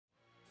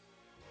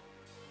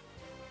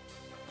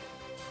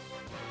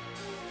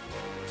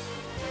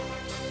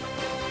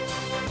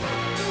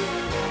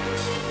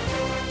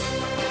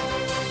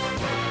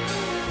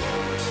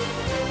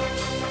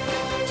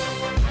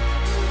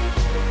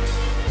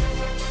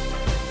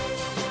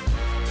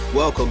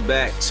Welcome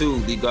back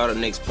to the God of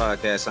Knicks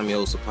podcast. I'm your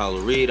host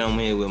Apollo Reed. I'm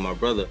here with my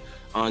brother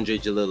Andre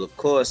Jalil, of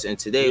course. And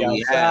today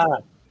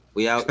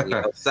we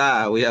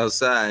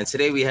outside. And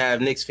today we have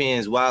Knicks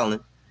fans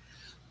wilding.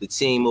 The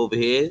team over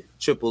here,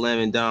 Triple M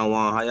and Don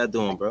Juan. How y'all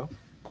doing, bro?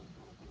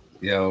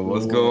 Yo,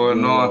 what's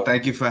going on?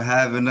 Thank you for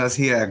having us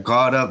here at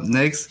Guard Up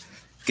Knicks.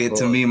 Get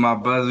to meet my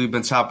brothers. We've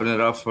been chopping it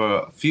up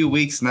for a few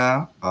weeks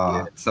now.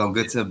 So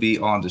good to be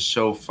on the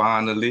show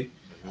finally.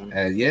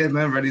 And yeah,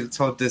 man, ready to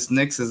talk this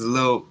Knicks. Is a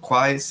little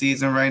quiet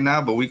season right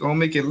now, but we're going to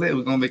make it lit.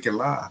 We're going to make it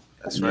live.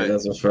 That's right.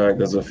 That's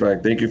a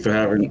fact. Thank you for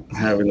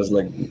having us.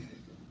 Like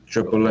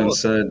Triple M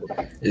said,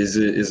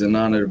 is an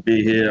honor to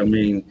be here. I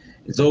mean,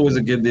 it's always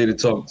a good day to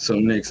talk to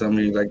some Knicks. I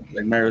mean, like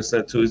Mario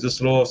said too, it's a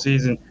slow off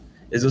season.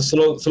 It's a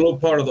slow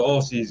part of the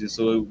off season.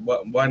 So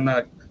why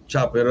not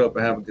chop it up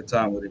and have a good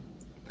time with it?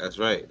 That's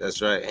right.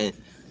 And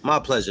my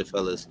pleasure,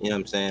 fellas. You know what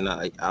I'm saying?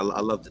 I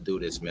love to do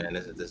this, man.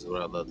 This is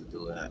what I love to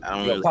do.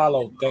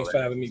 Apollo, thanks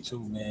for having me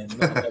too, man.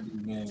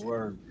 Man,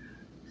 word.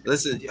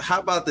 Listen, how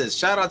about this?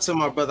 Shout out to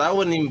my brother. I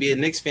wouldn't even be a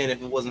Knicks fan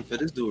if it wasn't for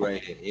this dude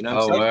right here. You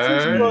know what I'm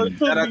saying?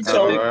 Shout out to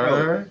the big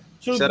bro.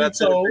 Shout out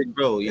to the big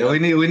bro. Yeah,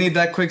 we need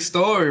that quick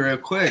story real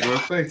quick. Tell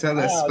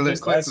that split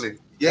quickly.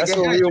 That's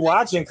what we were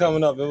watching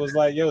coming up. It was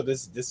like, yo,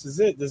 this is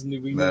it. This New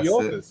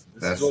Yorkers.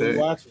 This is what we're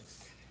watching.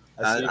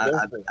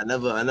 I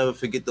never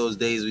forget those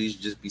days we used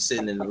to just be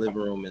sitting in the living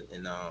room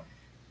and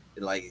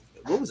like,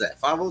 what was that?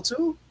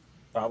 502?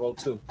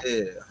 502.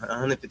 Yeah,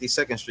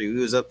 152nd Street.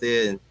 We was up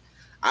there, and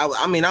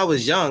I mean I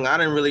was young. I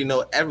didn't really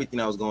know everything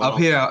that was going on. Up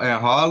here in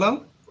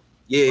Harlem?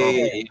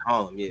 Yeah,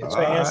 Harlem. Yeah. That's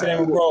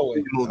Amsterdam and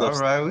Broadway. All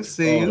right, we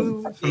see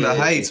you from the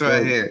heights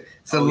right here.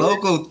 It's a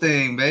local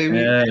thing, baby.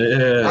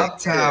 Yeah.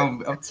 Uptown.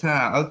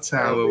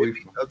 Where we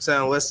from?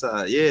 Uptown West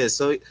Side. Yeah.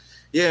 So.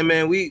 Yeah,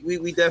 man,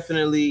 we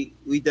definitely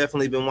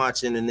been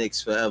watching the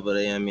Knicks forever.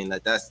 I mean,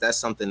 like that's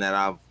something that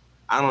I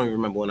don't even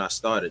remember when I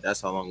started.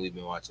 That's how long we've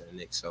been watching the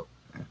Knicks. So,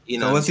 you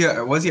know,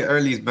 so what's your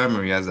earliest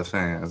memory as a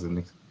fan, as a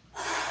Knicks?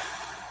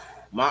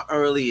 My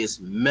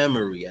earliest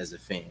memory as a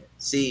fan.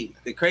 See,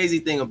 the crazy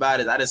thing about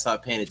it is I didn't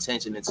start paying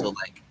attention until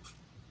like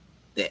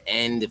the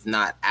end, if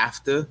not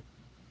after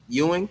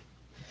Ewing.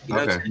 You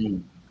know what I'm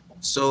saying?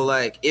 So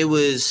like it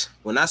was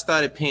when I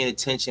started paying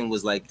attention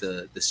was like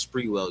the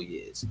Sprewell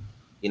years.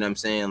 You know what I'm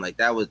saying? Like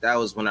that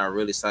was when I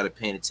really started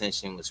paying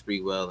attention with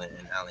Sprewell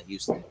and Allen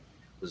Houston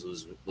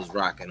was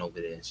rocking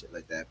over there and shit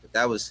like that. But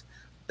that was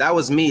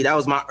me. That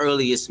was my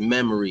earliest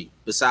memory.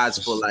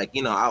 Besides for like,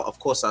 you know, of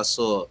course I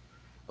saw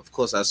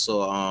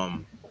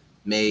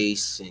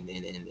Mace and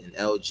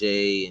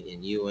LJ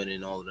and Ewan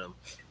and all of them,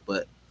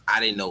 but I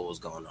didn't know what was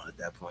going on at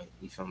that point.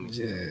 You feel me?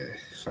 Yeah.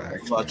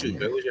 What about you,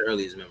 bro? What was your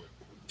earliest memory?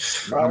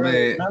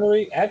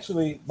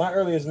 My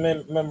earliest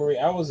memory,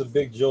 I was a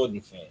big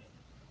Jordan fan.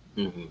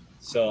 Mm-hmm.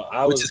 So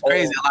which is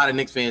crazy. A lot of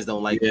Knicks fans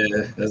don't like.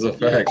 Yeah, that's a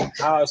fact.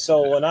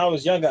 So when I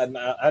was younger,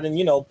 I didn't,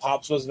 you know,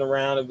 Pops wasn't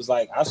around. It was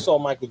like I saw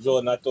Michael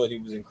Jordan. I thought he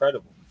was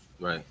incredible.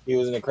 Right. He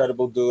was an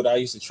incredible dude. I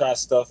used to try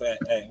stuff at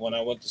when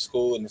I went to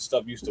school, and the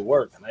stuff used to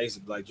work. And I used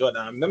to be like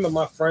Jordan. I remember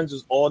my friends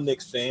was all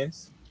Knicks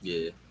fans.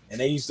 Yeah. And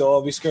they used to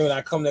all be screaming.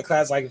 I come to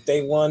class like if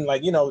they won,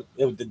 like you know,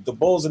 the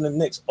Bulls and the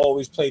Knicks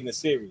always played in the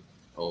series.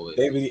 Always.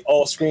 They be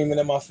all screaming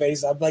in my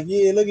face. I'd be like,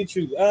 yeah, look at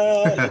you. You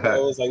know,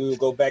 it was like we would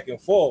go back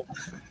and forth.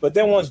 But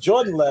then once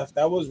Jordan left,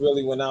 that was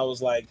really when I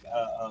was like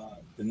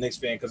the Knicks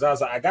fan, because I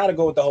was like, I got to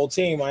go with the whole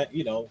team.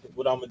 You know,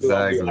 what I'm going to do,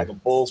 I'll be like a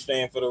Bulls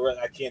fan for the rest.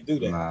 I can't do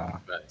that. Nah.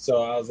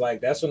 So I was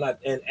like, that's when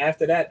and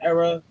after that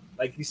era,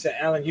 like you said,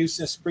 Allen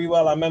Houston,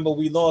 Sprewell, I remember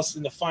we lost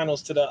in the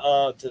finals to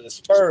the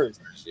Spurs.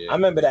 Yeah. I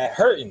remember that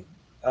hurting.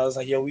 I was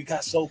like, yo, we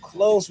got so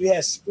close. We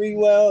had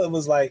Sprewell. It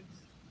was like,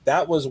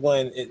 that was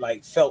when it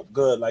like felt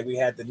good. Like we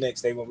had the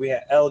Knicks. When we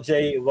had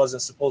LJ, it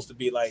wasn't supposed to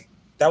be like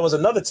that was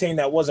another team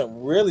that wasn't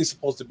really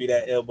supposed to be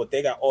that ill, but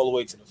they got all the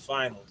way to the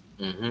finals.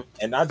 Mm-hmm.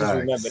 And I just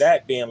remember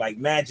that being like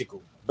magical.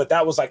 But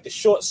that was like the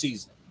short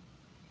season.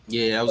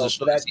 Yeah, that was a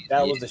short season.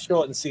 That was the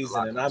shortened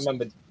season, and I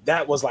remember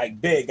that was like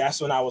big.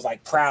 That's when I was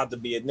like proud to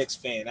be a Knicks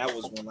fan. That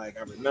was when like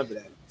I remember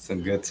that.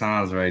 Some good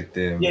times right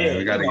there, man. Yeah,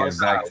 we gotta get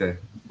back to.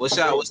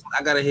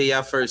 I gotta hear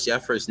y'all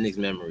first Knicks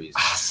memories.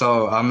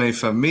 So I mean,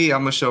 for me,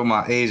 I'm gonna show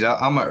my age.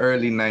 I'm an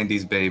early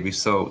 '90s baby.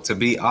 So to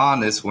be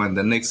honest, when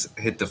the Knicks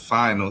hit the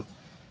final,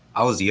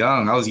 I was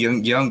young. I was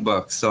young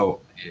buck.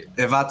 So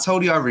if I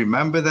told you I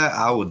remember that,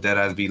 I would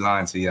deadass be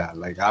lying to y'all.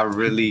 Like I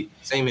really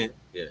same here.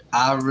 Yeah.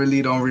 I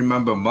really don't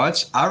remember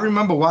much. I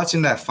remember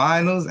watching that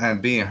finals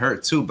and being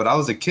hurt too, but I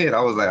was a kid.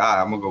 I was like, all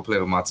right, I'm going to go play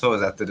with my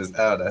toys after this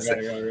L. That's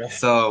it. Right.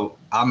 So,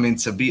 I mean,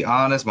 to be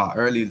honest, my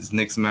earliest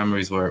Knicks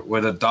memories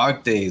were the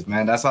dark days,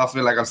 man. That's why I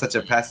feel like I'm such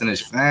a passionate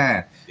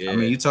fan. Yeah. I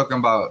mean, you talking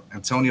about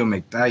Antonio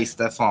McDyess,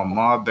 Stephon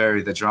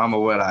Marbury, the drama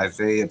with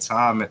Isaiah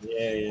Thomas,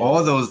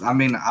 all those. I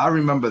mean, I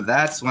remember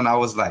that's when I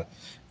was like,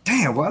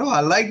 damn, why do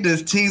I like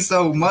this team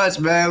so much,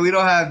 man? We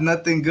don't have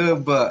nothing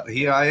good, but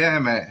here I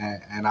am,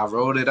 and I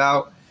rolled it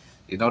out.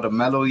 You know, the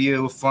mellow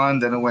year was fun,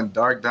 then it went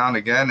dark down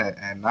again,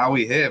 and now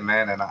we here,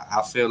 man, and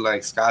I feel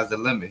like sky's the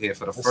limit here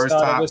for the first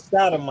time. With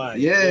Stoudemire.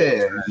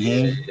 Yeah.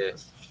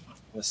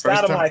 Mm-hmm. When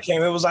Stoudemire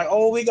came, it was like,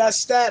 oh, we got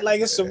Stat,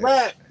 like it's a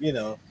wrap, you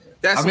know.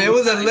 I mean, it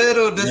was a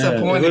little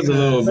disappointing. It was a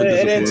little bit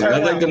It didn't disappointing.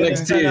 turn I think the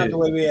next tier. out the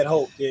way we had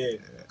hoped, yeah.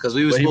 Because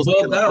we were supposed to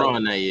get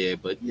LeBron that year,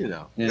 but you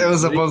know. Yeah. It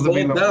was supposed to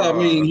be LeBron. I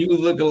mean, he was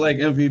looking like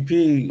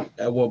MVP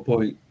at one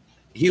point.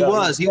 He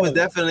was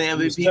definitely an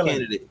MVP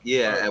candidate.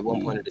 Yeah, at one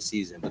Mm-hmm. point of the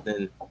season. But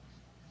then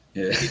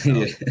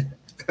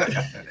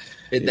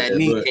That that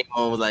knee came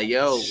on, was like,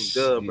 yo, what's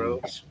good,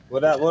 bro?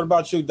 What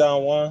about you,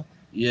 Don Juan?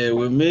 Yeah,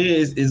 with me,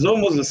 it's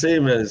almost the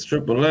same as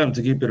Triple M,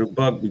 to keep it a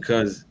buck,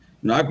 because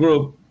you know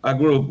I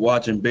grew up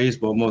watching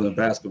baseball more than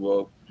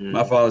basketball.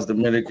 My father's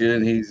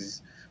Dominican.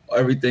 He's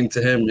everything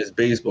to him is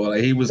baseball.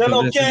 Like he was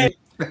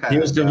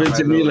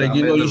convincing me like,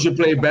 you know, you should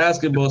play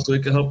basketball so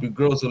it can help you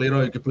grow. So later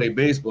on you can play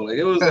baseball. Like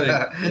it was like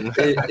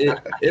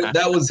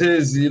that was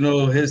his, you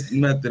know, his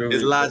method of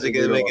his logic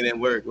is making it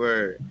work.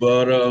 Word.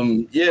 But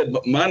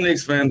but my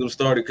Knicks fandom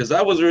started because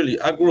I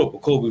grew up a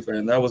Kobe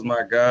fan. That was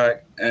my guy,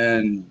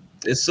 and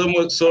it's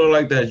somewhat sort of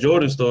like that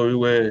Jordan story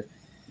where,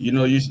 you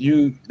know,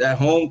 you that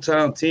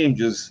hometown team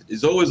just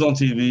is always on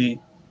TV.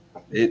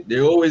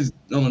 They're always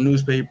on the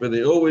newspaper.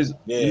 They always,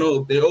 you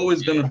know, they're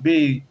always gonna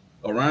be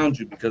around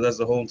you because that's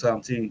the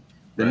hometown team.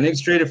 The Knicks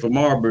traded for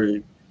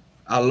Marbury.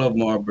 I love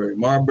Marbury.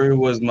 Marbury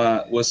was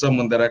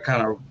someone that I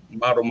kind of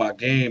modeled my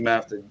game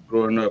after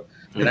growing up.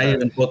 And I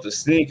even bought the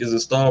sneakers, the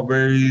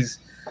Starberries.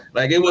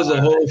 Like it was a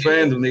whole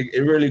fandom. It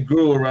really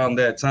grew around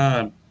that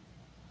time.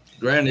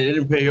 Granted, it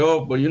didn't pay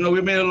off, but you know,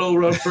 we made a little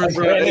run first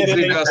round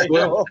exit, got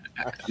swept.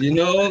 You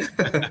know,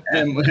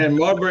 and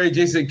Marbury,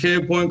 Jason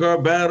Kidd, point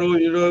guard battle.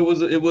 You know,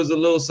 it was a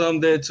little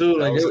something there too.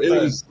 Like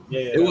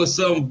it was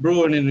some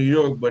brewing in New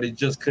York, but it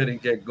just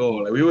couldn't get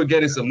going. Like we were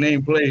getting some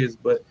name players,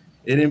 but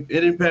it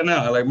didn't pan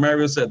out. Like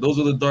Mario said, those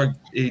are the dark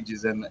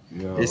ages, and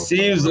it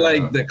seems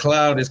like the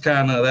cloud is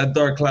that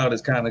dark cloud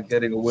is kind of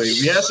getting away.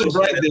 We had some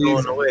bright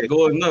days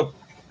going up,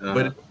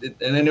 but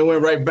and then it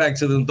went right back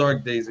to the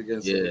dark days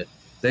again. So. Yeah.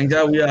 Thank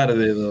God we out of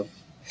there though.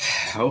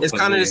 It's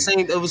kind of the same.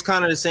 It was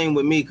kind of the same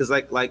with me because,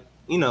 like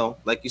you know,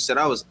 like you said,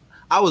 I was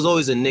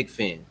always a Knicks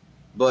fan,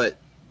 but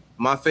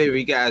my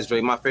favorite guys, Dre,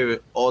 my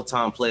favorite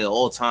all-time player,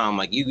 all-time.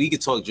 Like you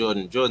could talk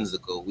Jordan. Jordan's the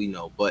GOAT, we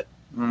know, but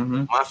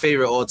my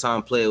favorite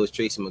all-time player was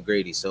Tracy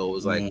McGrady. So it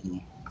was like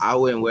I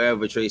went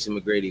wherever Tracy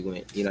McGrady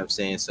went. You know what I'm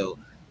saying? So.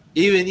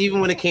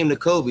 Even when it came to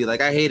Kobe,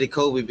 like I hated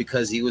Kobe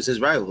because he was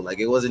his rival. Like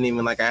it wasn't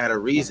even like I had a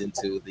reason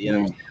to, you know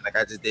what I'm saying? Like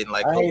I just didn't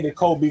like Kobe. I hated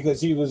Kobe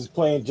because he was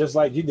playing just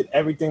like he did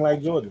everything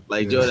like Jordan.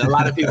 Like Jordan, a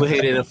lot of people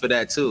hated him for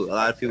that too. A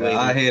lot of people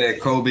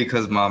hated Kobe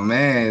because my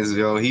man's,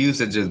 he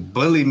used to just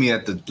bully me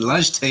at the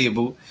lunch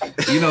table.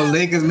 You know,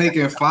 Lakers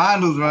making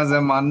finals runs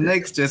and my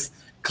Knicks just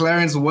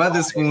Clarence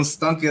Weatherspoon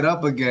stunk it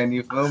up again.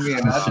 You feel me?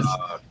 And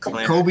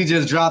Kobe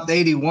just dropped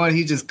 81.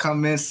 He just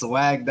come in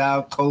swagged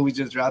out. Kobe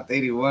just dropped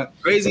 81.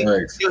 Crazy.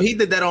 Yo, he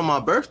did that on my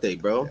birthday,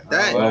 bro.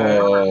 I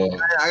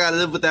gotta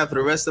live with that for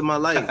the rest of my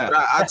life. But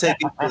I take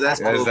it because that's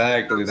cool.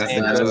 Exactly. That's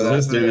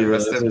history.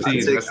 Rest in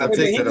peace. He did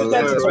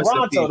that to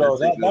Toronto though.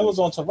 That was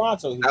on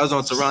Toronto. That was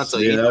on Toronto.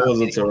 Yeah, that was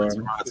on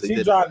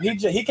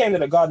Toronto. He came to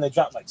the Garden and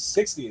dropped like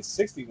 60 or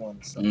 61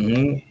 or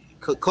something.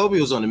 Kobe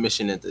was on a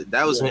mission.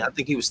 That was when I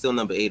think he was still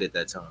number 8 at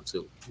that time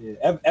too.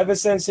 Yeah. Ever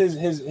since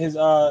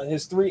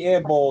his 3 air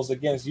balls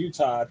against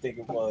Utah, I think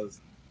it was,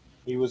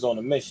 he was on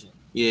a mission.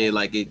 Yeah,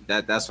 like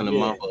that's when the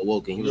Mamba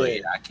awoke and he was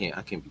like, yeah,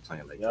 I can't be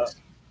playing like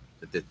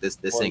this.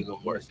 This ain't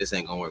gonna work. This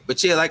ain't gonna work.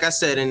 But yeah, like I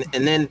said, and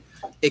then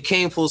it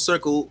came full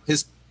circle.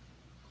 His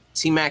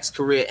T-Mac's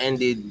career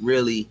ended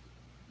really.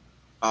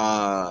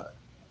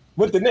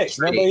 With the Knicks,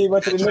 remember he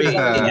went to the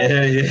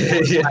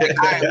Knicks. Yeah. Like,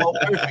 all right, well,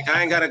 perfect.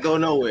 I ain't gotta go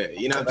nowhere.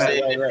 You know what I'm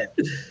saying? Right.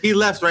 He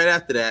left right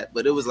after that,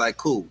 but it was like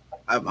cool.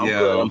 I'm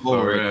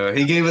good.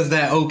 He gave us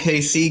that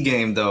OKC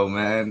game though,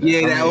 man.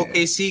 Yeah,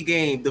 OKC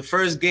game, the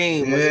first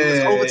game.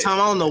 It was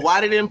overtime. I don't know why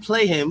they didn't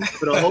play him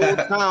for the whole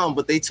time,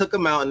 but they took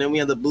him out, and then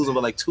we ended up losing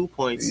by like 2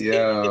 points.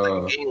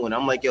 Yeah, game winner.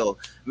 I'm like, yo,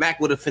 Mac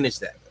would have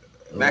finished that.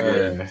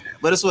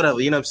 But it's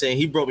whatever, you know what I'm saying?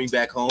 He brought me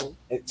back home.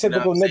 In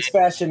typical Knicks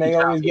fashion, they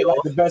always get like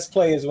the best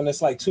players when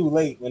it's like too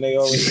late. When they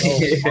always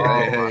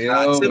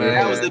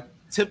that was the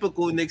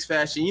typical Knicks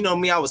fashion. You know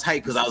me, I was hyped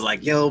because I was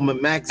like, yo,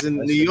 Mac's in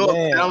New York,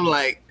 and I'm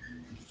like,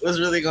 what's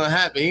really gonna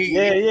happen? He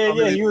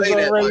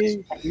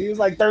was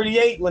like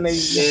 38 when they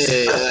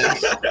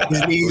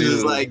his knees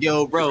was like,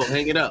 yo, bro,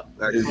 hang it up.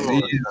 Like, his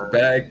knees,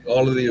 back,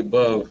 all of the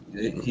above.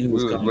 He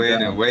was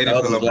waiting for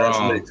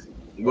LeBron.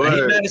 He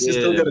managed to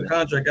still get a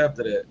contract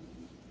after that.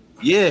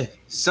 Yeah,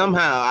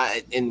 somehow.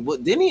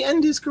 Didn't he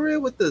end his career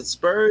with the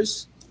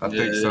Spurs? I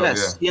think so.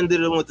 Yes, he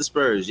ended it with the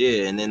Spurs.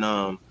 Yeah, and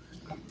then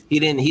he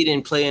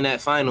didn't play in that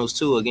finals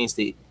too against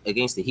the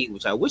Heat,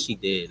 which I wish he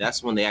did.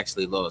 That's when they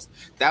actually lost.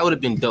 That would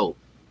have been dope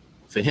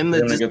for him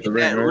to get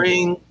that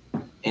ring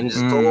and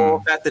just go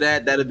off after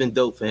that. That'd have been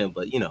dope for him.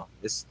 But you know,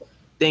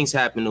 things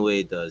happen the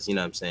way it does. You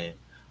know what I'm saying?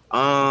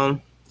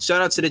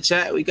 Shout out to the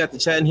chat. We got the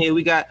chat in here.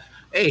 We got.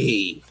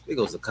 Hey, there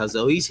goes the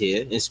Cuzzo. He's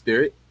here in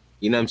spirit.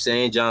 You know what I'm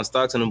saying? John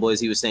Stockton and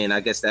boys, he was saying, I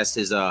guess that's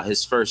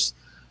his first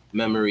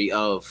memory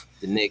of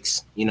the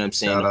Knicks. You know what I'm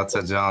saying? Shout out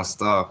to John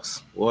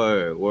Starks.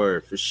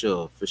 Word, for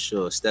sure.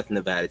 Steph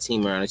Nevada,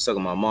 team around. He's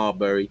talking about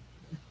Marbury.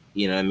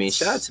 You know what I mean?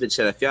 Shout out to the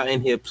chat. If y'all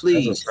in here,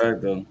 please, That's a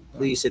fact, though.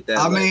 please hit that.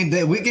 I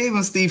mean, we gave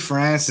him Steve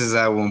Francis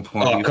at one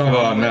point. Oh, come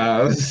on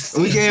now.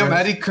 We gave him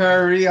Eddie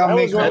Curry. That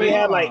was when we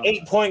had like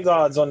 8 point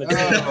guards on the team.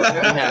 We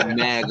had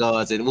mad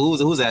guards. And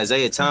who's that?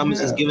 Isaiah Thomas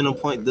is giving them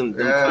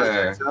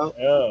contracts out?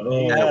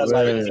 We had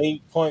like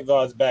 8 point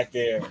guards back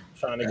there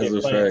trying to get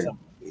playing something.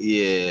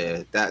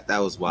 Yeah, that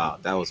was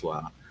wild.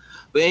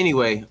 But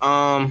anyway,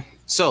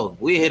 so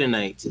we're here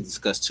tonight to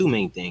discuss two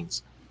main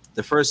things.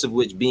 The first of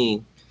which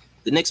being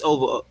the Knicks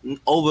over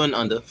and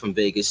under from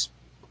Vegas.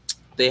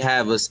 They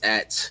have us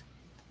at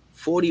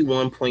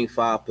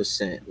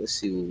 41.5%. Let's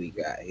see what we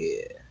got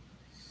here.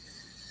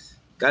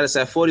 Got us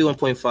at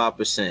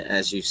 41.5%,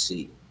 as you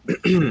see.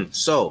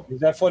 So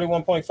is that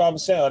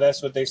 41.5%, or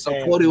that's what they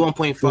saying?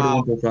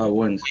 41.5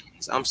 wins.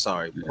 I'm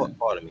sorry,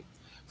 pardon me.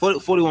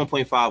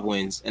 41.5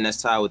 wins, and that's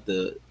tied with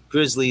the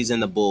Grizzlies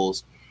and the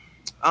Bulls.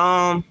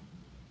 We're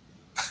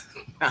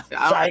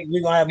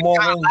gonna have more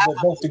wins with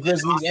both the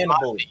Grizzlies and the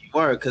Bulls.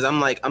 Word, because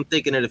I'm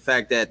thinking of the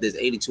fact that there's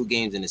 82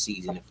 games in the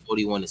season and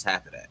 41 is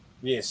half of that.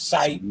 Yeah,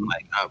 sight.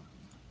 Like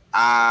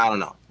I don't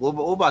know.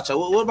 What about you?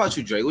 What about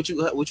you, Dre? What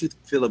you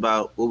feel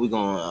about what we're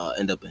gonna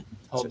end up in?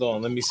 Hold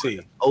on, let me see.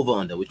 Over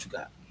under, what you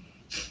got?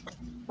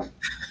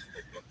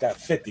 Got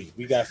 50.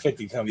 We got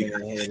 50 coming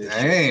in here.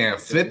 Damn,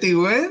 50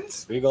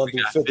 wins? We're gonna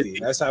do 50.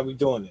 That's how we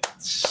doing it.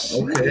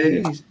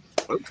 Okay.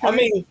 I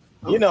mean,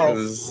 you know,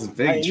 this is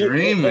big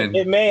dreaming.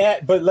 It may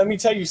have, but let me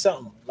tell you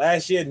something.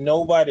 Last year,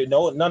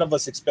 none of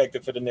us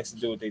expected for the Knicks to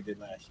do what they did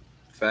last year.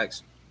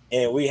 Facts.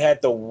 And we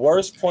had the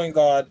worst point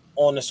guard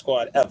on the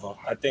squad ever.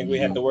 I think we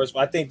had the worst.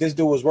 I think this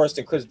dude was worse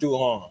than Chris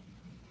Duhon.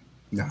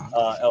 No.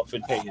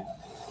 Elfrid Payton.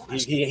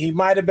 He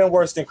might have been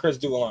worse than Chris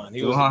Duhon.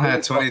 Duhon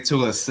had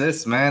 22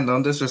 assists, man.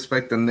 Don't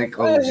disrespect the Nick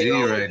OG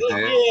right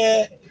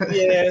there.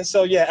 Yeah.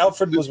 So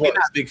Elfrid was worse. We're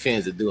not big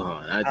fans of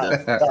Duhon. I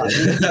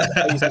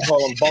used to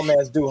call him bum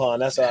ass Duhon.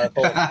 That's how I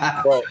call him.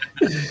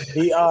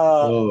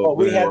 But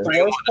we had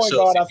the worst point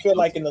guard I feel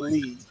like in the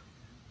league,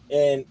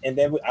 and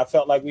then I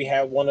felt like we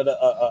had one of the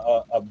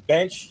a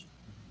bench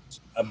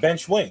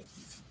wing.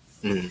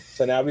 Mm-hmm.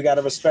 So now we got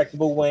a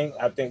respectable wing.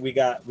 I think we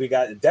got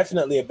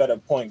definitely a better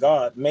point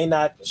guard. We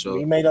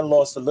may have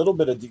lost a little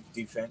bit of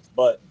defense,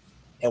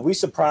 and we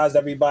surprised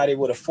everybody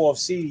with a 4th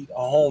seed,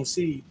 a home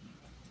seed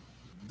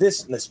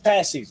this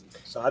past season.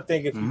 So I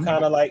think if you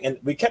kind of and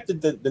we kept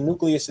the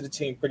nucleus of the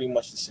team pretty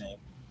much the same.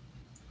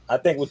 I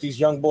think with these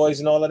young boys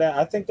and all of that,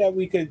 I think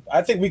we could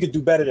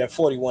do better than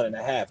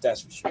 41.5.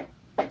 That's for sure.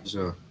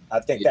 Sure. I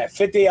think that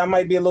 50, I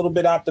might be a little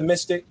bit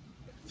optimistic.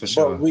 For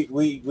sure. But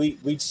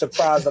we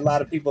surprised a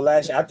lot of people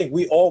last year. I think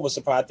we all were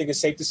surprised. I think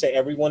it's safe to say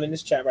everyone in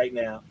this chat right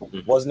now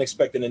wasn't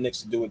expecting the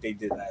Knicks to do what they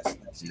did last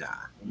year.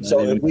 Nah. So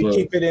if we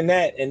keep it in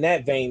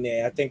that vein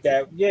there, I think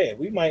that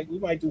we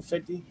might do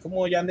 50. Come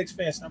on, y'all Knicks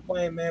fans, stop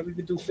playing, man. We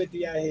could do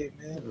 50 out here,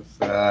 man.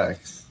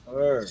 Facts.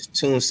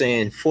 Tune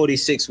saying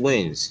 46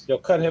 wins. Yo,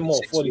 cut him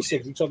off.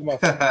 46. We talking about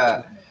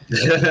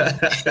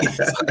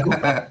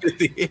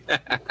 50.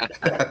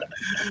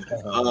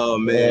 Oh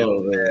man.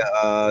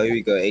 Here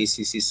we go.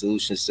 ACC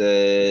Solution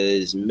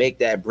says make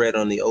that bread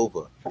on the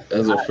over.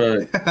 That's a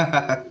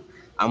fact.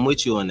 I'm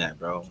with you on that,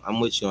 bro.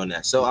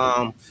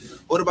 So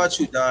what about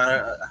you,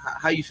 Don?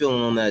 How you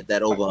feeling on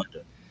that over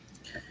under?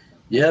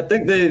 Yeah, I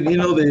think they're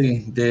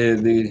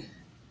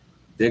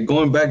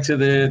going back to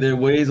their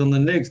ways on the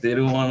Knicks. They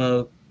don't want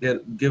to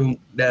give them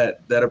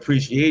that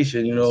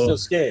appreciation, you know. Still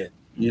scared.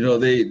 You know,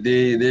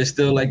 they're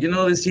still like, you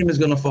know, this team is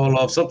gonna fall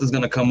off. Something's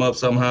gonna come up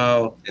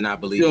somehow. And I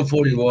believe still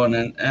 41,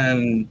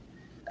 and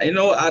you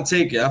know, I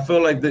take it. I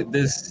feel like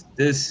this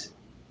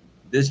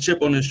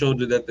chip on the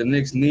shoulder that the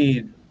Knicks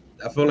need.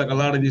 I feel like a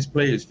lot of these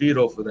players feed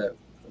off of that.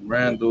 From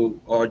Randall,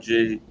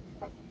 RJ,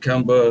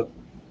 Kemba.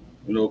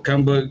 You know,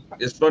 Kemba.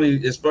 It's funny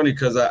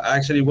because I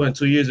actually went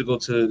 2 years ago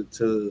to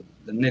the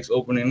Knicks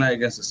opening night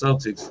against the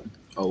Celtics.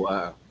 Oh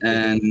wow!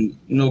 And you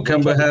know,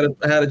 Kemba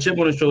had a chip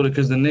on his shoulder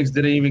because the Knicks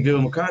didn't even give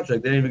him a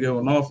contract. They didn't even give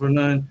him an offer,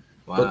 none.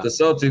 Wow. But the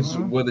Celtics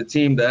were the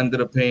team that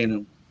ended up paying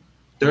him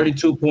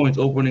 32 points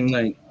opening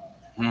night,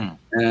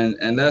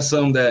 and that's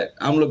something that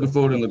I'm looking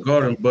forward in the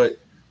Garden. But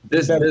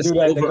this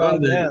over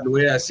under, the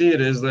way I see it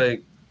is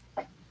like,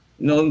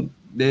 you know,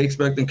 they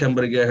expecting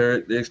Kemba to get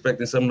hurt. They're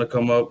expecting someone to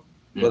come up,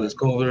 whether it's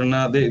COVID or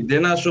not.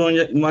 They're not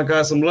showing my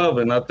guy some love,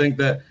 and I think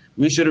that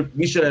we should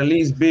at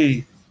least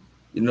be,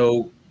 you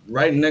know,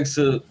 right next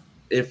to,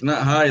 if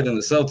not higher than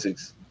the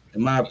Celtics,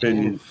 in my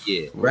opinion.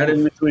 Yeah. Right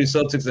in between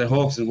Celtics and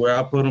Hawks is where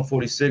I put them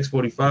 46,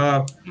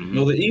 45. You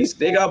know, the East,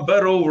 they got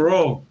better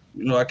overall.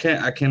 You know, I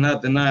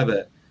cannot deny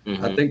that.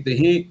 I think the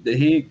Heat,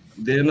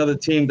 they're another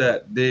team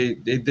that they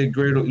did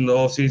great in the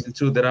offseason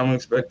too, that I'm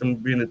expecting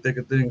to be in the thick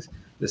of things.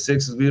 The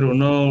Sixers, we don't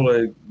know,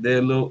 like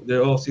their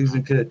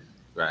offseason kid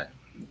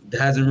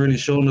hasn't really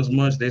shown us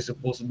much. They're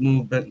supposed to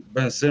move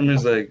Ben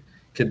Simmons. Like,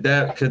 could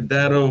that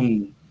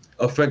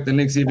affect the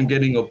Knicks even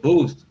getting a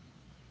boost?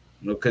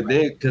 Could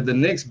the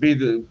Knicks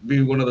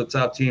be one of the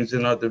top teams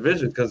in our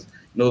division? Because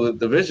the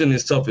division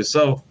is tough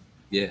itself.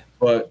 Yeah.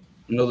 But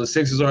the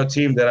Sixers are a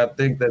team that I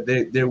think that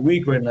they're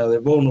weak right now.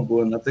 They're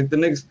vulnerable, and I think the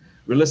Knicks,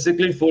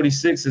 realistically,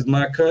 46 is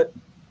my cut.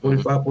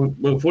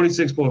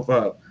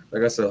 46.5.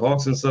 Like I said,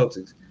 Hawks and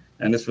Celtics,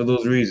 and it's for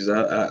those reasons.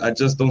 I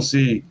just don't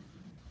see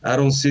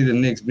the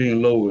Knicks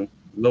being lower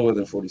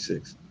than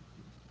 46.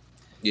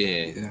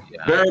 Yeah.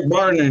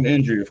 Barring an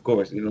injury, of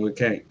course. We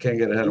can't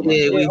get ahead of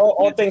myself. Yeah,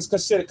 all things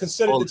considered,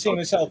 the team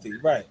is healthy,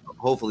 right?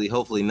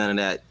 Hopefully, none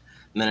of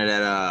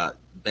that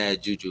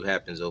bad juju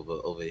happens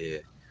over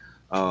here.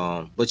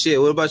 But yeah,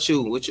 what about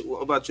you? What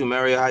about you,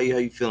 Mario? How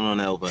you feeling on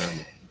that over there?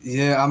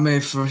 Yeah, I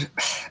mean,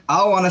 I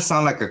don't want to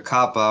sound like a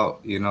cop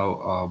out,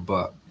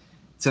 but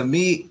to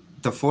me,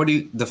 the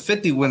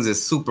 50 wins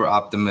is super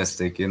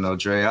optimistic,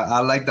 Dre. I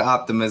like the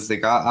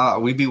optimistic.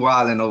 We be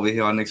wilding over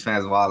here, our Knicks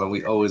fans wilding.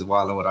 We always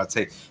wilding with our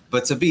take.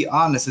 But to be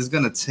honest, it's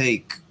gonna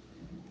take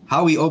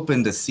how we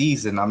open the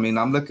season. I mean,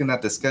 I'm looking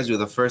at the schedule,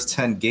 the first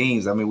 10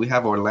 games. I mean, we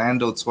have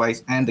Orlando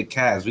twice and the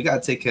Cavs. We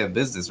gotta take care of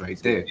business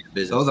right there.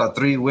 Those are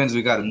 3 wins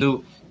we gotta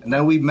do. And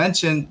then we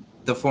mentioned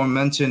the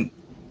aforementioned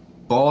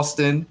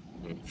Boston,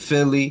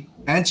 Philly,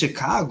 and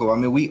Chicago. I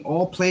mean, we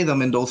all play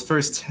them in those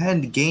first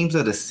 10 games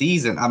of the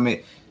season. I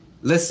mean,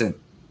 listen,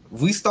 if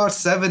we start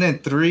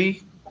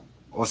 7-3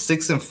 or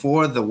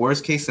 6-4, the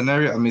worst case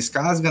scenario, I mean,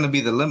 sky's going to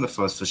be the limit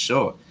for us for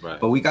sure. Right.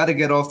 But we got to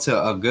get off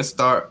to a good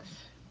start,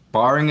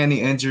 barring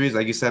any injuries.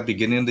 Like you said,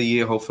 beginning of the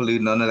year, hopefully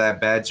none of that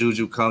bad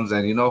juju comes.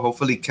 And,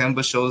 hopefully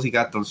Kemba shows he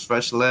got those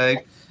fresh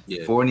legs.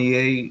 Yeah.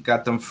 Fournier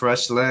got them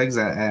fresh legs.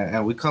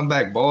 And we come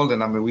back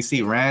balling. I mean, we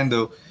see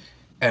Randall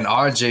and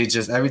RJ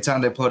just every time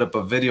they put up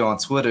a video on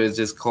Twitter, it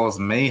just caused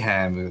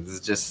mayhem.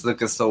 It's just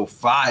looking so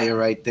fire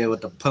right there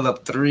with the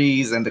pull-up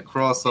threes and the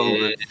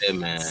crossover. Yeah,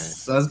 man.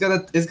 So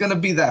it's gonna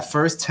be that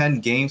first 10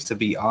 games, to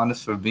be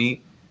honest, for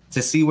me,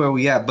 to see where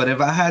we at. But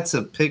if I had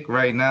to pick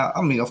right now,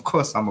 I mean, of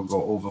course I'm gonna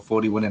go over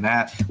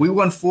 41.5. We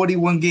won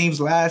 41 games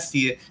last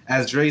year,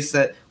 as Dre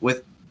said,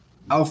 with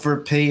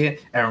Alfred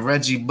Payton and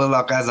Reggie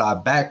Bullock as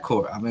our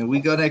backcourt. I mean, we're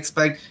gonna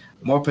expect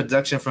more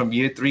production from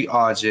year 3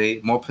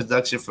 RJ, more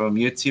production from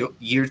year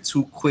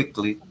 2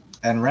 quickly,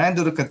 and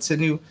Randall to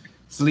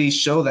continuously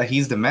show that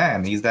he's the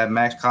man. He's that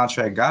max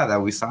contract guy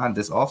that we signed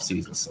this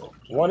offseason. So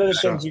one of the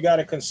things you got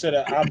to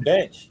consider, our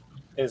bench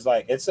is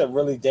it's a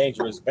really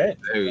dangerous bench.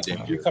 Very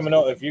dangerous. You're coming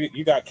out, if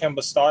you got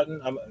Kemba starting,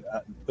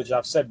 which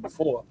I've said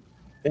before,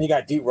 then you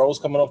got D Rose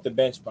coming off the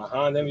bench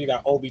behind them. You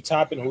got Obi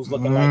Toppin, who's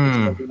looking like he's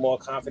going to be more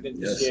confident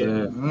this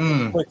year.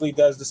 Quickly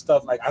does the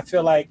stuff. I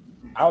feel like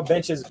our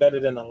bench is better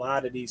than a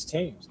lot of these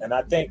teams. And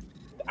I think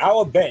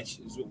our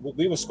bench,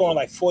 we were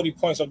scoring 40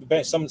 points off the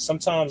bench.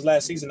 Sometimes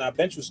last season, our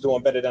bench was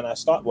doing better than our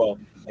start. Well,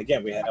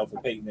 again, we had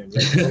Alfred Payton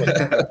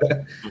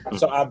and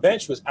so our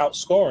bench was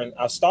outscoring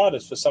our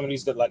starters for some of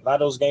these, a lot of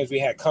those games we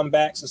had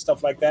comebacks and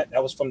stuff like that.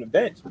 That was from the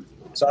bench.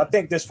 So I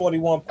think this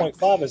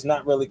 41.5 is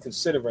not really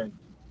considering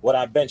what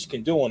our bench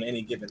can do on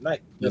any given night.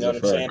 You know what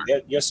I'm saying?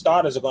 Your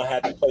starters are going to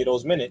have to play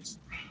those minutes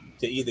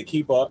to either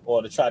keep up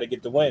or to try to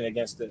get the win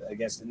against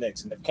the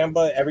Knicks. And if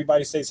Kemba,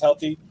 everybody stays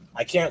healthy,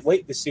 I can't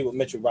wait to see what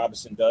Mitchell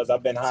Robinson does.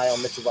 I've been high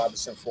on Mitchell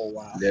Robinson for a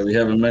while. Yeah, we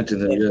haven't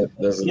mentioned him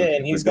yet.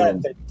 And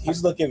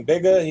he's looking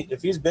bigger.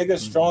 If he's bigger,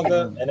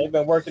 stronger, and they've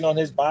been working on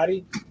his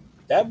body,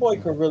 that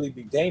boy could really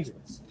be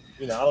dangerous.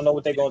 I don't know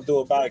what they're going to do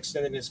about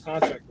extending his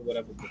contract or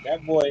whatever, but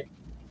that boy,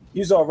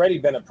 he's already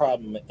been a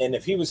problem. And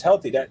if he was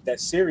healthy, that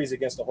series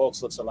against the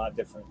Hawks looks a lot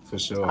different. For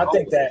sure. I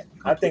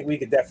think we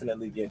could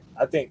definitely get.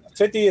 I think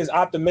 50 is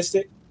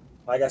optimistic.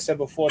 Like I said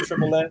before,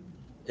 Triple N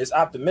is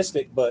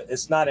optimistic, but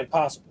it's not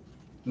impossible.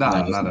 No,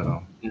 not at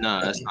all. No,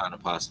 that's not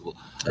impossible.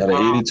 Out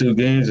of 82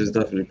 games, it's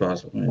definitely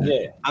possible. Man.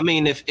 Yeah. I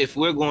mean, if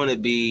we're going to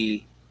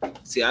be,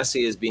 I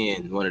see us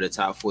being one of the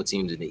top 4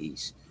 teams in the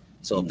East.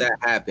 So if that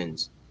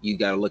happens, you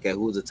got to look at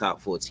who's the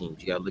top 4 teams.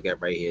 You got to look at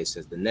right here. It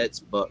says the Nets,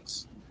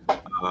 Bucks.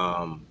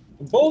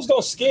 Bulls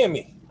don't scare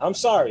me. I'm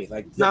sorry.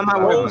 I'm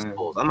not worried about the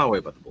Bulls. I'm not worried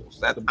about the Bulls.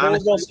 The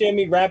Bulls don't scare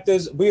me.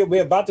 Raptors,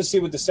 we're about to see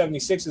what the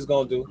 76ers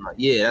going to do.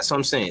 Yeah, that's what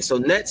I'm saying. So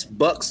Nets,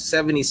 Bucks,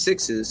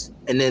 76ers,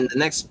 and then the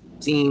next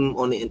team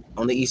on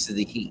the East is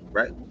the Heat,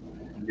 right?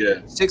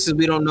 Yeah. Sixers,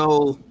 we don't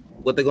know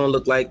what they're going to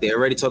look like. They're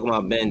already talking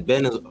about Ben.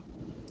 Ben,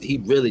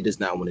 he really does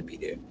not want to be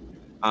there.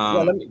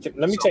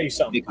 Let me tell you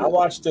something. I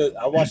watched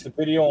the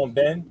video on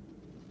Ben.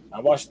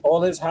 I watched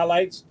all his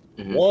highlights.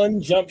 Mm-hmm.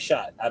 One jump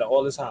shot out of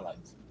all his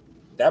highlights.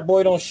 That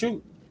boy don't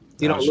shoot.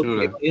 He don't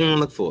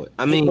look for it.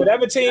 I mean,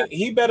 whatever team,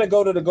 he better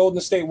go to the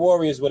Golden State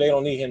Warriors where they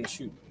don't need him to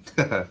shoot.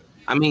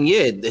 I mean,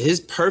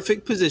 his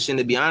perfect position,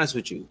 to be honest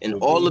with you, in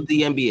all of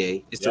the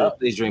NBA is to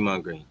replace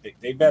Draymond Green.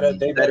 They better.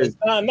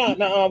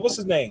 No. What's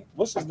his name?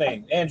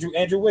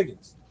 Andrew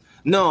Wiggins.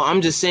 No,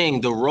 I'm just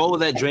saying the role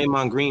that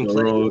Draymond Green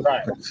plays.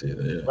 Right.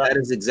 That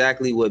is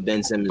exactly what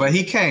Ben Simmons. But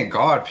he can't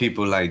guard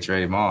people like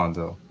Draymond,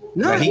 though.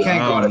 No, he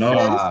can't go to no.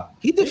 5.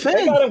 He They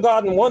defends. got him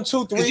guarding 1,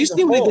 2, 3. Because you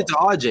see what he did to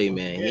RJ,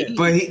 man. Yeah.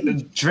 But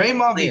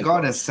Draymond be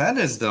guarding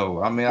centers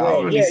though. I mean, I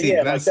don't really see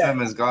Ben like that.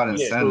 Simmons guarding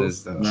Yeah.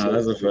 centers though. No,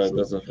 that's a fact.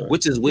 That's a fact.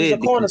 Which is He's weird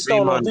a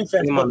cornerstone on because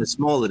defense, Draymond but- is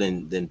smaller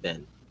than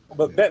Ben.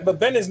 But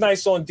Ben is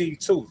nice on D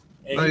too.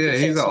 And Oh he yeah, can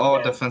he's take an some all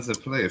damage.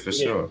 defensive player for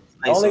sure.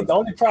 Nice The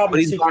only problem But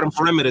is he's guarding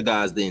perimeter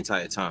guys the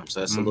entire time,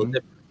 so that's a little Mhm.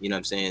 different. You know what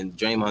I'm saying?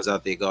 Draymond's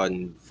out there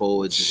guarding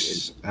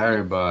forwards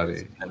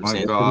Everybody. I'm My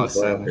saying God,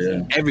 Yeah.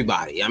 and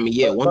everybody. I mean,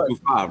 yeah, But- 1 through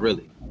 5,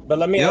 really. But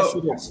let me Yo. ask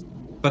you this.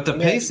 But the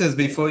Yeah. Pacers,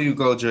 before you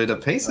go, Dre, the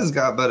Pacers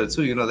got better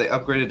too. You know, they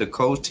upgraded the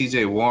coach,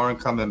 TJ Warren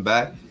coming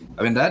back.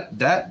 I mean,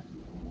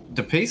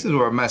 the Pacers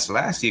were a mess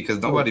last year because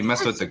nobody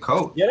messed with the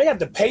coach. Yeah, they got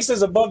the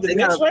Pacers above the They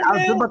Knicks got, right I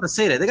was now. about to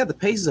say that. They got the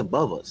Pacers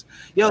above us.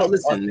 Yo, They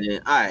listen,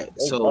 man. All right,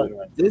 They so bugging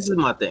right this is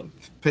my thing.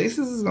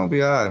 Pacers is gonna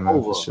be all right, man.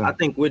 Over. For sure. I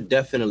think we're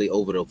definitely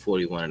over the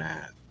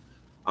 41.5.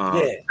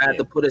 Yeah, I have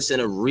to put us in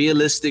a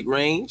realistic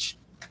range,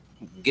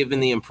 given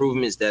the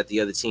improvements that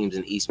the other teams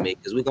in the East make,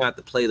 because we're gonna have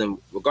to play them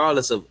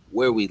regardless of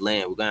where we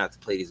land. We're gonna have to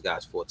play these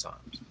guys 4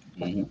 times.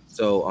 Mhm.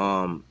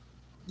 So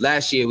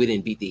last year we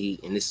didn't beat the Heat,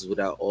 and this is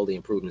without all the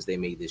improvements they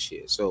made this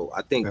year. So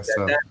I think That's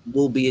that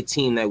will be a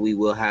team that we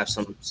will have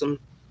some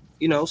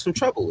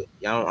trouble with.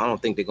 I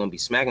don't think they're gonna be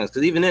smacking us,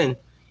 because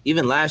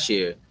even last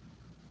year,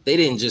 they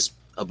didn't just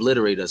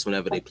obliterate us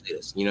whenever they played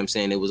us. You know what I'm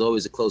saying? It was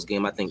always a close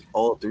game. I think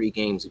all 3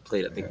 games we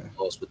played, I think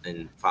we lost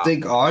within 5. I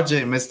think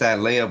RJ missed that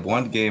layup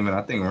one game, and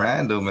I think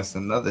Randall missed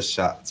another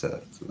shot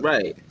to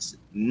Right.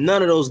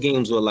 None of those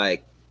games were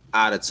like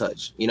out of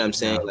touch. You know what I'm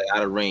saying? Yeah. Like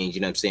out of range.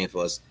 You know what I'm saying?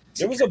 For us.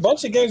 There was a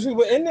bunch of games we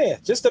were in there.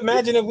 Just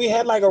imagine if we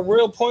had like a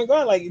real point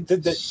guard. Like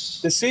the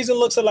season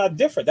looks a lot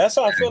different. That's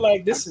why I feel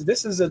like this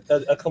is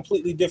a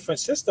completely different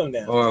system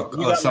now. or You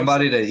got,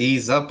 somebody to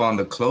ease up on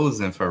the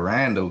closing for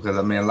Randall, because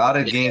I mean, a lot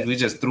of games we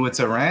just threw it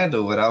to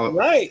Randall without.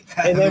 right.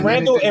 And then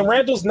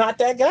Randall's not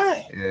that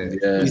guy. Yeah.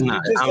 Yeah. He's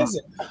not. He just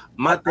isn't.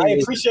 My I thing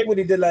is, appreciate what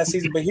he did last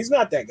season, but he's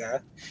not that guy.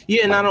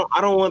 yeah, and I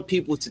don't want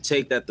people to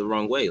take that the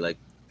wrong way. Like,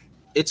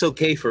 it's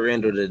okay for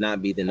Randall to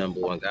not be the number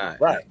 1 guy.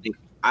 Right.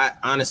 I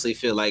honestly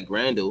feel like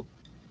Randall,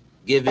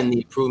 given the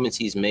improvements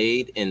he's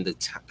made and the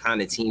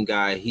kind of team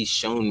guy he's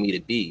shown me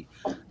to be,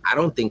 I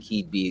don't think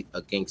he'd be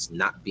against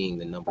not being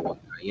the number 1 guy.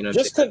 You know what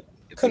I'm Just saying?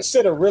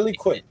 consider really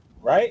quick,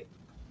 right?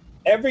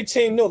 Every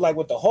team knew, like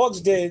what the Hawks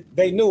did,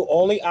 they knew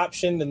only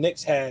option the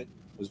Knicks had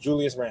was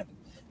Julius Randle.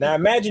 Now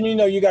imagine,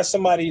 you got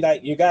somebody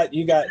like you got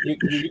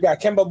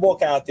Kemba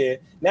Walker out there.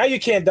 Now you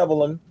can't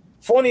double him.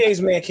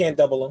 Fournier's man can't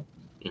double him.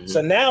 Mhm.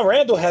 So now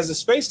Randall has the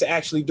space to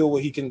actually do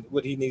what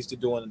he needs to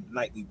do on a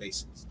nightly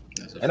basis.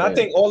 And I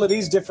think all of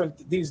these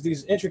different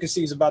these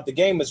intricacies about the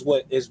game is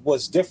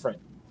what's different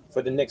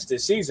for the Knicks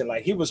this season.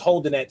 Like he was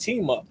holding that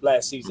team up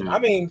last season. Mhm. I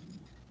mean,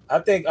 I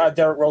think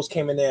Derrick Rose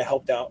came in there and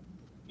helped out.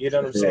 You know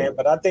what I'm saying?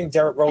 But I think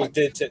Derrick Rose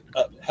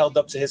held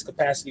up to his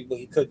capacity what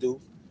he could do.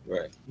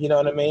 Right. You know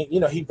what I mean?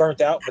 He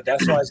burnt out, but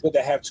that's why it's good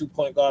to have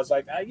 2-point guards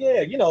like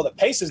the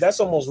Pacers. That's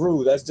almost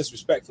rude. That's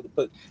disrespectful to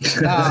put.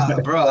 Nah,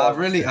 bro, I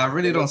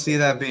really don't see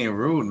that being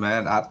rude,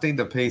 man. I think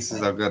the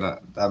Pacers are gonna.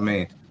 I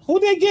mean, Who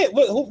they get?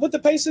 What the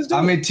Pacers do?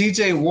 I mean,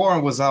 TJ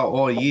Warren was out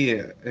all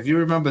year. If you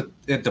remember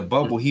at the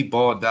bubble, he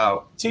balled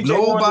out. TJ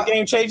Warren's a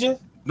game changer.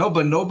 No,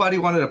 but nobody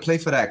wanted to play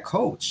for that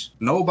coach.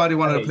 Nobody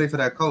wanted to play for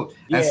that coach.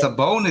 And Yeah.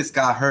 Sabonis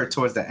got hurt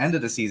towards the end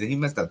of the season. He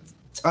missed a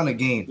ton of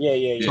games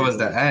towards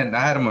the end. I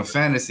had him in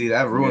fantasy.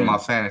 That ruined my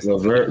fantasy.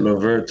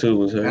 Levert too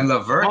was hurt. And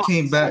Levert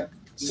came back.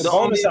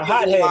 Sabonis a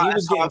hothead. He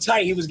was getting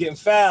tight. He was getting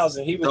fouls,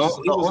 and he was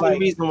The only like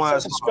reason why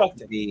it's hard self-destructive.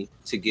 to be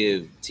to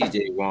give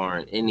TJ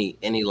Warren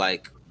any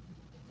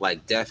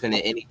like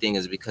definite anything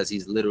is because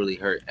he's literally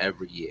hurt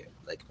every year.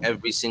 Like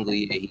every single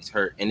year he's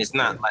hurt, and it's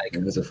not like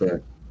That's a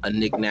fact. a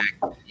knick-knack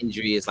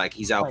injury. It's like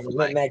he's out for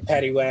like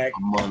knick-knack, paddywhack. a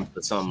month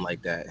or something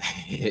like that.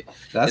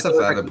 That's It's a always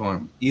valid like-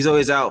 point. He's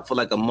always out for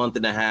like a month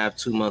and a half,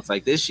 2 months.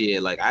 Like this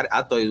year, like I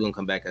thought he was gonna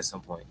come back at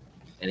some point,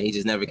 and he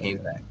just never came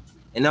back.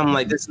 And I'm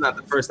like, this is not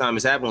the first time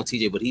it's happened with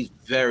TJ, but he's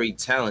very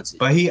talented.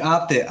 But he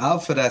opted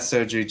out for that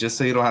surgery just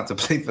so you don't have to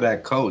play for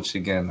that coach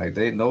again. Like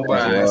nobody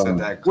Right. answered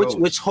that coach.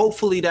 Which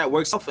hopefully that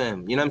works out for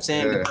him. You know what I'm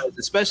saying? Yeah. Because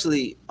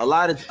especially a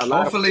lot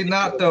Hopefully of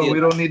not though.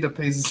 We don't need the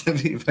Pacers to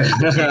be better.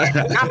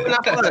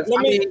 not for us.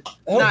 I mean,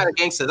 help. not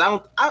against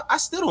us. I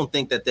still don't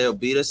think that they'll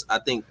beat us. I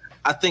think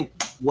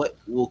what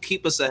will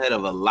keep us ahead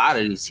of a lot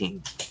of these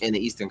teams in the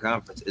Eastern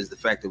Conference is the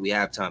fact that we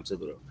have Tom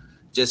Thibodeau.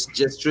 Just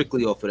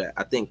strictly off of that.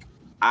 I think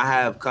I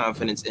have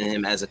confidence in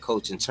him as a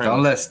coach in terms.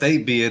 Don't let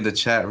State be in the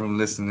chat room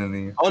listening to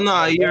you. Oh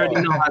no, you already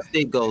know how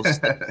State goes.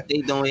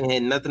 State don't hear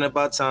nothing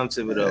about Tom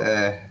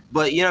Thibodeau.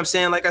 But you know what I'm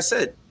saying? Like I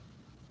said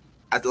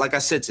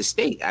to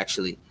State,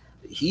 actually,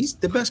 he's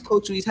the best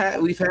coach we've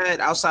had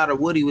outside of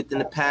Woody within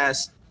the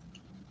past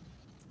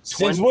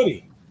Since 20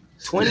 Woody.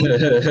 20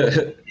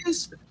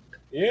 years.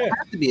 Yeah.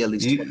 Have to be at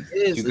least You 20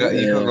 years. you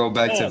can go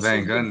back to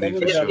Van Gundy.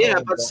 For sure. Yeah, I'm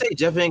about to say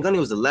Jeff Van Gundy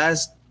was the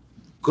last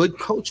good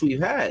coach we've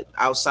had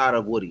outside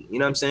of Woody. You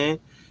know what I'm saying?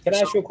 Can I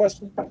ask you a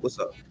question? What's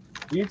up?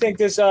 Do you think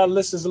this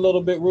list is a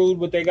little bit rude?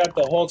 But they got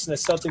the Hawks and the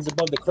Celtics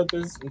above the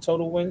Clippers in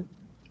total win.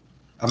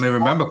 I mean,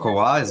 remember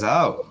Kawhi's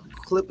out.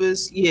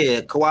 Clippers,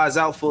 yeah, Kawhi's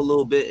out for a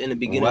little bit in the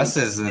beginning. West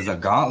is a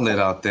gauntlet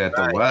out there at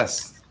the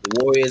West.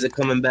 The Warriors are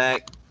coming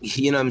back.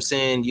 You know what I'm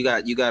saying? You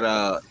got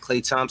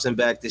Klay Thompson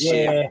back this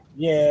year.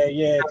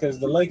 Yeah. Because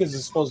the Lakers are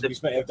supposed to be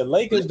spent. If the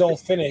Lakers don't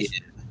finish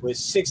with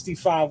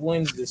 65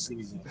 wins this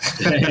season,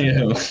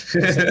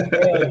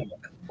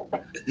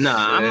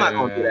 nah, I'm not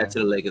gonna do that to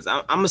the Lakers.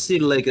 I'm gonna see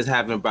the Lakers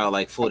having about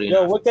like 40.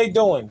 Yo, what they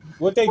doing?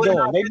 They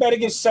better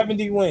get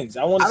 70 wins.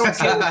 I want to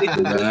see what they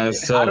do.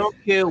 I don't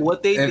care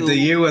what they do. If the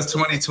year was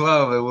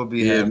 2012, it would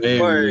be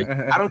maybe.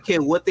 I don't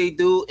care what they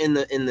do in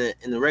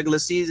the regular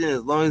season,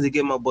 as long as they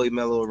get my boy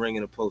Melo a ring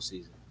in the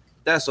postseason.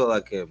 That's all I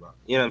care about.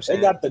 You know what I'm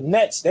saying? They got the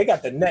Nets.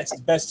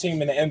 The best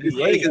team in the NBA.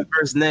 Lakers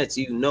versus Nets.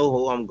 You know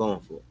who I'm going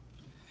for?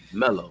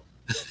 Melo.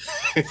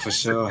 For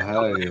sure,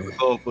 hell yeah.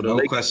 No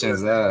Lakers.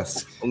 questions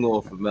asked. I'm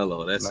going for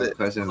Melo. That's no it.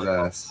 questions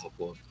asked.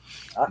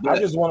 I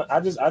just want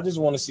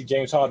to see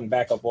James Harden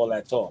back up all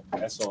that talk.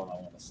 That's all I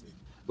want to see.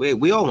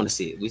 We all want to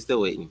see it. We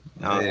still waiting.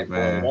 Hey,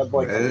 man.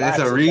 It's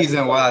a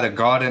reason why the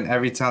Garden,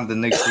 every time the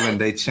Knicks win,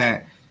 they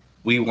chant,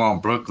 "We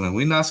want Brooklyn."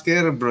 We not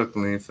scared of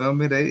Brooklyn. You feel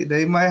me?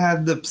 They might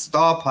have the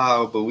star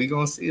power, but we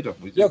gonna see them.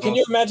 Yo, can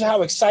you imagine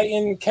how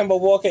exciting Kemba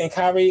Walker and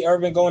Kyrie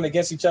Irving going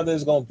against each other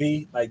is gonna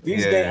be? Like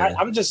these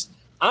games,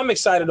 I'm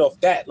excited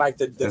off that. Like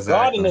the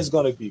Garden is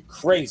gonna be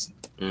crazy.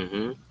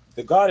 Mm-hmm.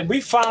 The Garden,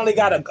 we finally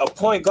got a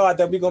point guard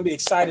that we're gonna be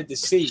excited to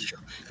see.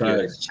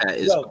 Your chat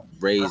is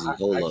crazy.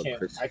 Hold up,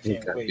 I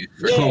can't wait.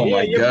 Oh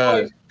my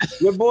God.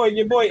 Your boy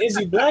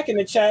Izzy Black in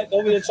the chat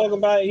over there talking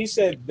about it. He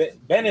said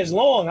Ben is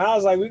long. I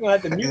was like, we're gonna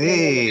have to mute him.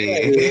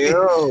 Hey,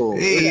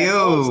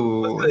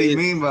 yo. What do you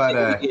mean by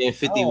that? Getting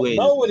 50 wins.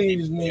 Know what he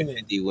was meaning.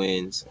 50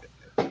 wins.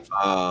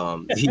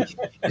 Trying to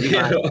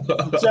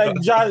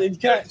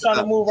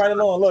move right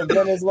along. Look,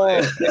 Ben is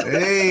long.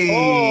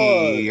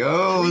 Hey,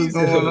 yo,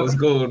 what's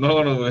going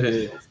on over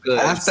here?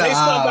 After Say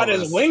something about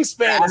his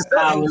wingspan.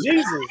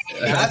 Jesus.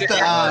 After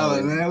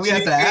hours, man. We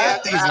at the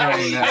afties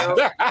right now.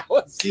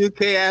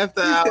 UK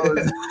after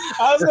hours.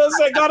 I was gonna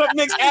say, got up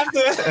Knicks after.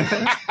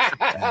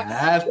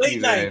 Late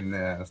night right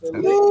now.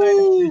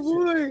 Oh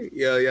boy,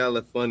 yo, y'all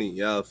are funny.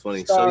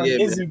 So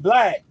yeah, Izzy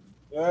Black.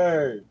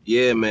 Word.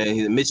 Yeah,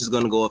 man. Mitch is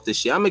gonna go off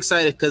this year. I'm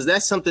excited because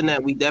that's something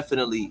that we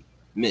definitely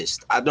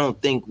missed. I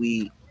don't think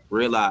we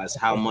realized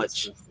how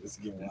much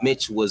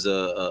Mitch was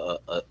a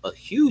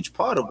huge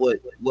part of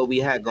what we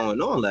had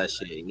going on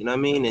last year. You know what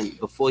I mean? And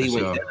before he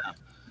went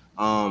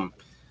down.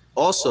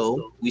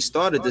 Also, we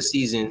started the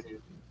season.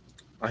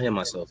 I hear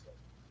myself.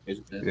 Yeah,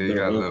 you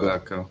got a little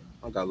echo.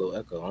 I got a little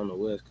echo. I don't know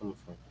where it's coming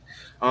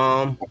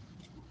from.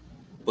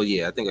 But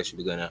yeah, I think I should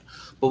be good now.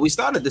 But we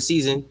started the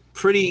season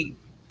pretty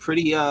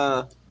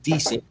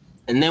decent,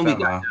 and then we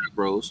got Derrick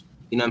Rose.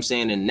 You know what I'm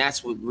saying? And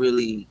that's what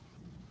really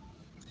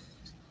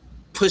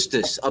pushed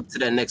us up to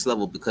that next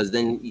level, because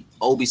then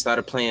Obi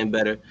started playing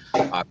better.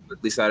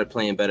 Quickly started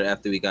playing better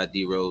after we got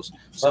D Rose.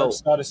 So Burks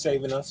started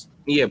saving us.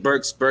 Yeah,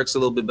 Burks a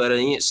little bit better.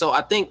 So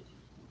I think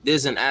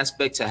there's an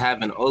aspect to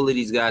having all of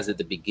these guys at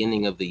the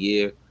beginning of the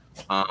year,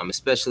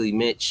 especially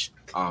Mitch,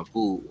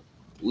 who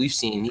we've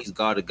seen he's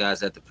guarded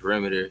guys at the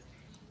perimeter.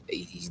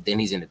 Then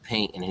he's in the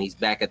paint, and then he's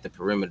back at the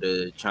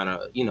perimeter trying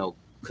to,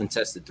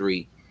 contest the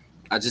three.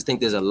 I just think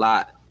there's a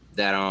lot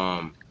that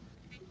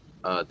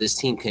this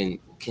team can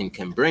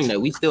bring that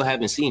we still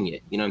haven't seen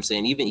yet. You know what I'm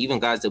saying? Even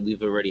guys that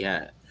we've already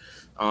had.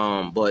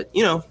 But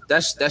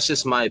that's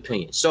just my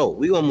opinion. So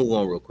we're gonna move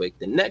on real quick.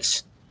 The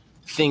next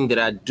thing that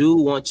I do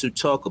want to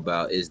talk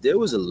about is there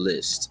was a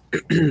list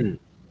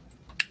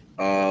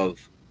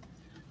of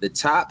the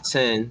top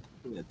 10.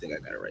 I think I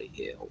got it right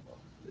here. Hold on.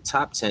 The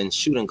top 10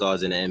 shooting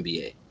guards in the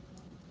NBA.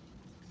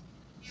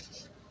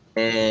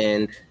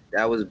 And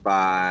that was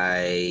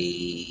by,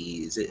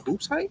 is it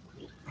Hoops Hype?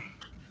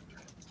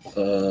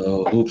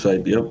 Hoops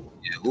Hype, yep.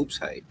 Yeah, Hoops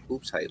Hype.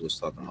 Hoops Hype was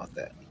talking about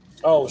that.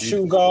 Oh,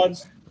 shooting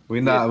guards.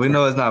 We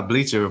know it's not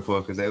Bleacher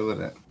Report, because they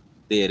wouldn't.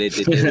 Yeah, they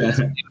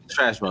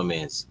trash my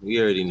mans. We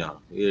already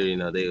know. They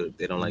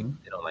don't like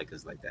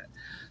us like that.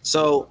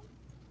 So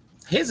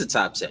here's the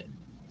top 10.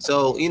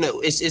 So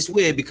it's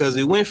weird because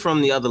we went from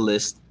the other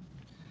list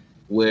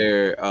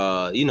where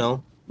we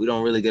don't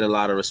really get a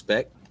lot of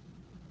respect.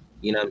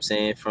 You know what I'm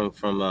saying? From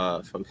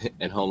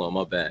and hold on,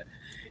 my bad.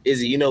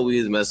 Izzy, we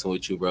was messing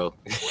with you, bro.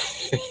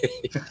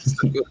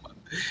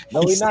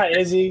 No, we not,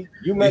 Izzy.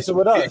 You messing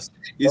with us.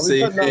 You say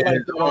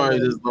the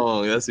arms is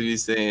long. That's what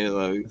he's saying.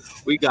 Like,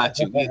 we got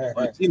you.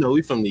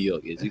 We from New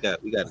York, Izzy.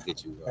 We got to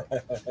get you, bro.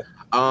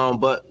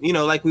 But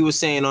like we were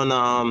saying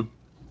on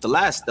the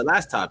last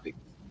topic,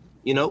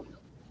 the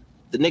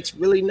Knicks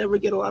really never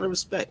get a lot of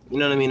respect. You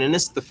know what I mean? And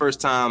this is the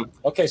first time.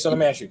 Okay, so let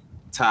me ask you.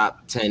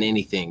 Top 10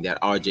 anything that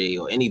RJ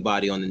or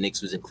anybody on the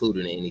Knicks was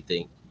included in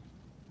anything,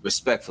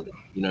 respectfully.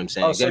 You know what I'm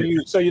saying? Oh,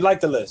 so you like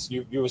the list?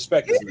 You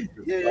respect this list?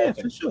 Yeah,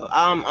 okay. For sure.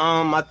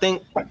 I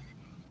think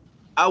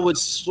I would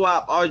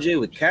swap RJ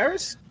with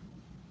Karras.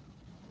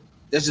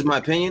 That's just my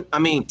opinion. I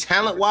mean,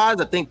 talent-wise,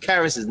 I think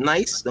Karras is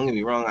nice. Don't get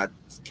me wrong.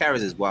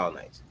 Karras is wild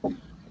nice.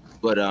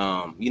 But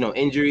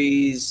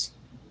injuries,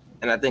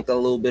 And I think a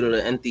little bit of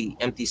the empty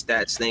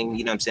stats thing,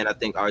 you know what I'm saying? I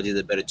think RJ is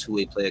a better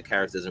two-way player.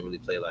 Karras doesn't really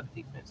play a lot of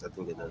defense. I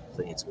think that does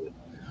play into it.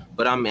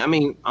 But I'm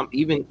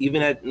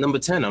even at number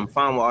 10, I'm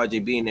fine with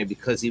RJ being there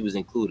because he was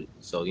included.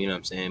 So you know what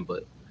I'm saying?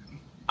 But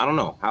I don't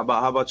know. How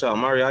about y'all?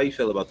 Mario, how you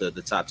feel about the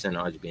top 10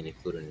 RJ being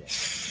included in there?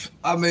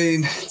 I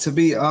mean, to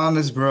be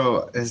honest,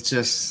 bro, it's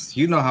just,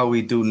 you know how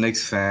we do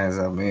Knicks fans.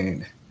 I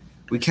mean,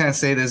 we can't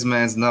say this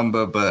man's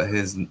number, but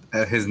his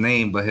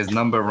name, but his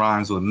number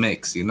rhymes with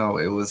Mix. You know,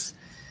 it was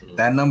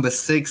that number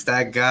 6,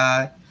 that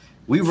guy.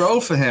 We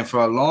rode for him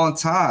for a long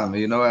time,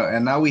 you know,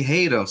 and now we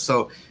hate him.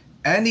 So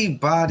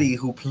anybody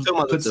who puts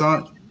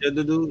on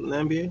transgender dude in the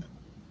NBA,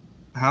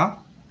 huh?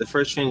 The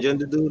first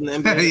transgender dude in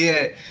the NBA,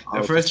 yeah,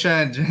 the first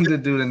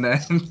transgender dude in the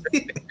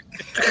NBA.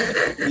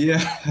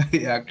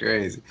 yeah,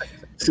 crazy.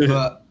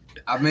 But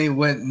I mean,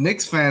 when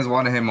Knicks fans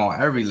wanted him on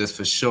every list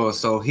for sure.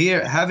 So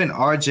here, having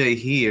RJ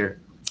here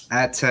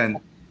at 10,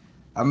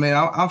 I mean,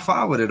 I'm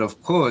fine with it.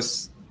 Of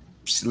course,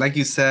 like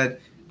you said,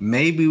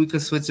 maybe we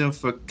could switch him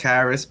for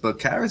Karras, but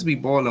Karras be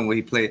balling where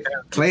he played.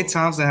 Klay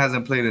Thompson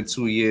hasn't played in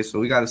 2 years, so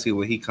we got to see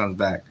what he comes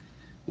back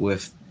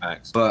with.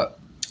 Thanks. But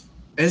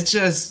it's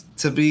just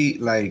to be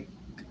like,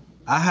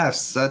 I have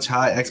such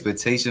high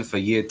expectation for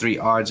year 3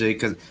 RJ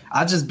because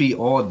I just be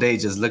all day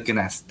just looking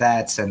at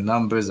stats and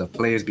numbers of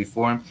players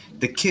before him.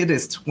 The kid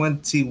is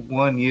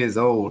 21 years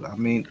old. I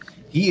mean,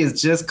 he is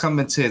just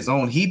coming to his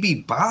own. He be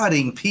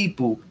bodying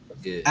people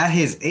at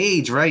his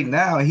age right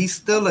now. He's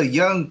still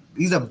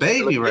he's a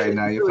baby right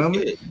now. You feel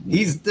me?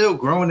 He's still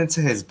growing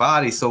into his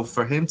body. So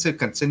for him to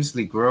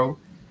continuously grow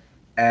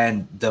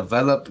and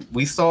develop,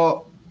 we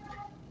saw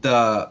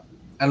the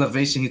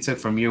elevation he took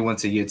from year 1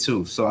 to year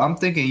 2. So I'm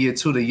thinking year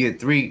 2 to year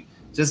 3,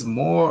 just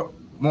more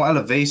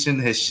elevation.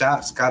 His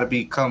shots got to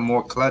become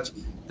more clutch.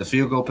 The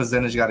field goal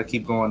percentage got to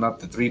keep going up.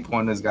 The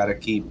 3-pointers got to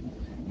keep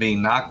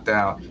being knocked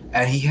down.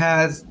 And he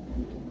has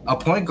a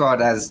point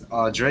guard, as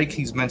Drake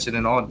keeps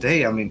mentioning all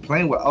day. I mean,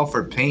 playing with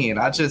Alfred Payne.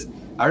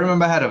 I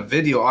remember I had a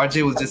video.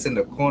 RJ was just in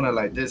the corner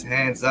like this,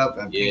 hands up,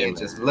 and Payne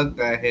just looked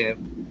at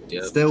him.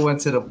 Yep. Still went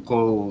to the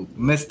pool,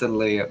 missed the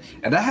layup,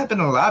 and that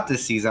happened a lot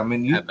this season. I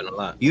mean,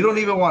 you don't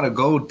even want to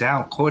go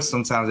down court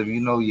sometimes if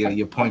you know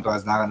your point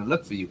guard's not going to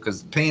look for you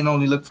because Payne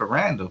only look for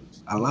Randall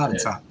a lot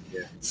of time.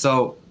 Yeah.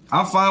 So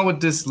I'm fine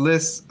with this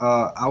list.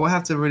 I would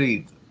have to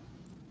really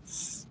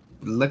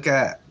look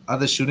at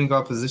other shooting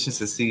guard positions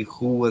to see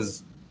who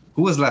was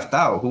left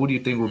out. Who do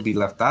you think would be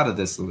left out of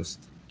this list?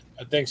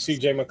 I think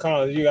C.J.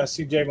 McCollum. You got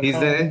C.J.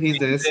 McCollum. He's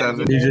there.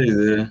 7. CJ's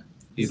there.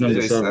 He's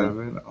number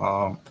 7.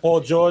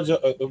 Paul George,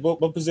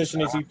 what position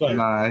is he playing?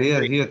 Nah, he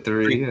a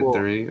 3. He a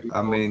 3.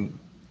 I mean,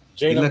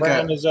 Jaylen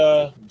Brown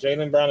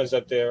is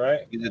up there,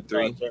 right? He's a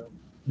 3. And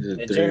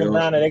Jaylen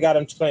Brown, they got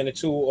him playing the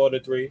 2 or the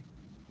 3.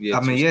 Yeah,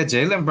 I mean,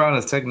 Jaylen Brown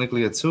is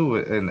technically a 2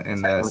 in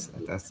that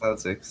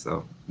Celtics,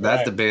 so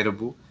that's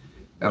debatable.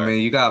 I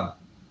mean, you got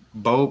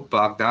Bo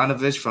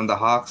Bogdanovich from the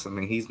Hawks. I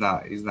mean, he's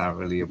not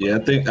really. I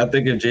think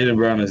if Jaylen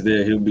Brown is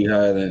there, he'll be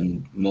higher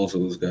than most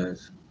of those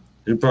guys.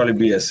 He'll probably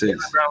be at 6.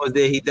 If Brown was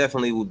there, he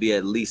definitely would be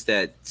at least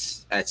at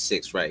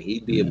 6, right?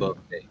 He'd be above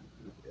Shea.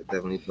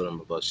 Definitely put him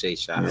above Shea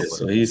shot. Yeah,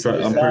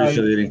 so I'm pretty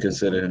sure they didn't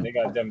consider him. They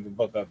got them to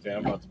book up there.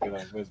 I'm about to be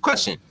like,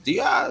 question: do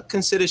y'all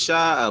consider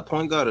Shai a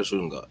point guard or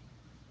shooting guard?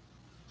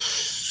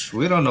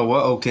 We don't know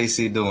what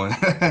OKC doing.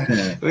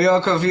 We all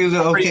confused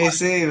with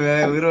OKC,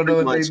 man. We don't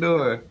know what they're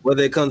doing.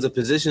 Whether it comes to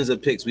positions or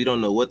picks, we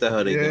don't know what the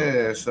hell they're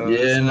doing. So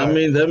and I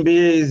mean the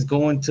NBA is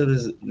going to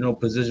this,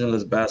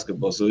 positionless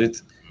basketball. So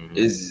it's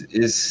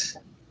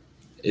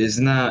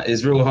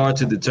real hard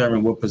to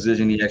determine what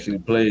position he actually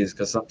plays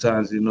because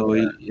sometimes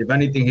if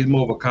anything he's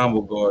more of a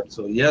combo guard.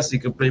 So yes, he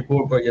can play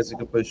point guard. Yes, he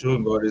can play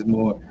shooting guard. It's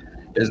more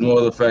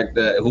the fact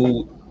that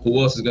who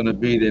else is going to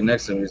be there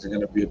next to him? Is it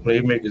going to be a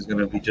playmaker? Is it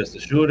going to be just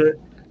a shooter?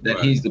 Then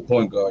he's the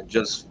point guard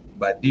just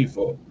by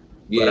default.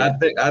 Yeah.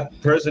 But I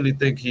personally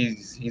think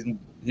he's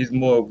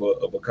more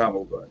of a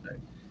combo guard. Right?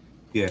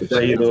 Yeah.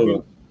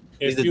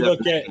 If you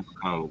look at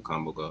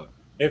combo guard.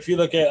 If you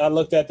look at, I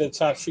looked at the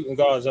top shooting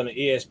guards on the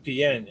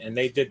ESPN, and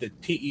they did the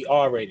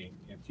PER rating.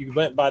 If you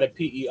went by the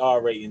PER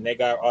rating, they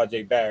got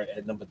RJ Barrett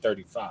at number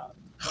 35.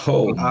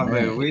 Oh, I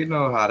mean, we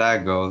know how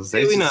that goes.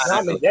 They're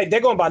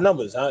going by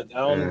numbers. I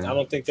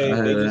don't think they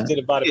just did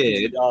it by the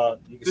PER.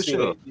 You can see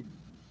it.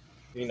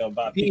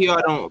 By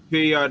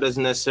PER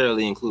doesn't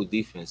necessarily include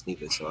defense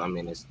neither. So I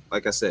mean, it's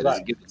like I said, it's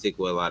give and take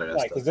with a lot of that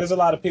stuff. Because there's a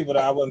lot of people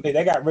that I wouldn't pay.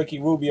 They got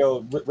Ricky Rubio.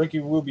 Ricky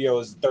Rubio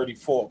is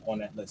 34 on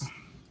that list.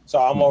 So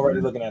I'm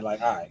already looking at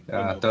like, all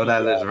right. Throw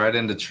that list right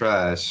in the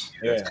trash.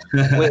 Yeah.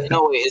 Wait,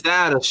 is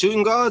that out of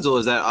shooting guards or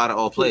is that out of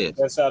all players?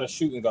 That's out of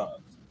shooting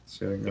guards.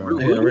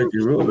 Ricky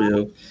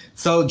Rubio.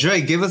 So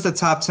Drake, give us the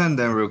top 10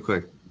 then, real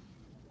quick.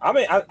 I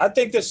mean, I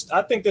think this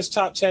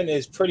top 10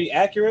 is pretty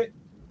accurate.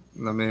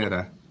 Let me hear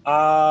that.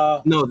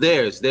 No,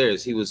 theirs.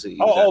 He was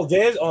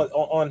theirs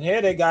on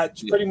here. They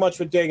got pretty much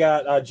what they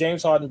got: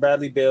 James Harden,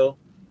 Bradley Beal,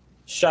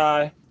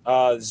 Shai,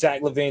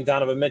 Zach LaVine,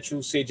 Donovan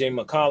Mitchell, C.J.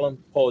 McCollum,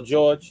 Paul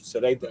George. So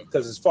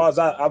because as far as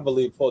I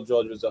believe, Paul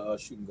George was a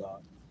shooting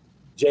guard.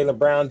 Jaylen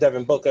Brown,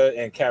 Devin Booker,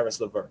 and Karis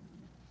LeVert.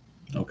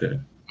 Okay.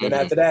 Then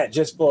after that,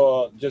 just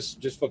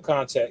for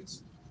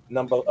context,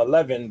 number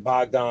 11,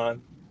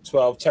 Bogdan,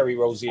 12, Terry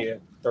Rozier,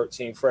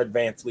 13, Fred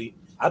VanVleet.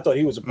 I thought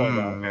he was a point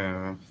guard.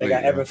 Yeah, They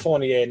got Evan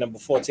Fournier at number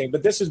 14,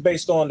 but this is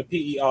based on the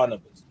PER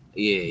numbers.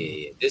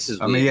 Yeah. This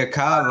is. I mean,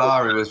 Kyle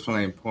Lowry was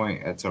playing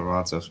point at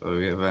Toronto, so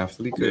yeah, Van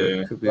Fleet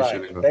could be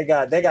shooting. They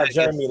got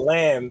Jeremy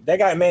Lamb. They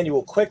got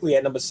Emmanuel Quickly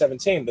at number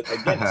 17, but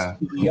again,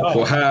 it's PER.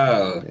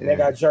 Wow. They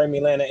got Jeremy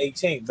Lamb at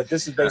 18, but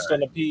this is based on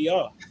the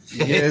PER.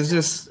 Yeah,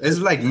 it's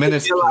like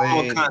minutes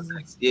played.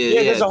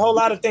 Yeah, there's a whole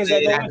lot of things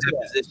that go into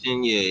that.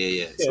 Position.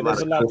 Yeah.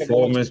 There's a lot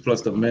performance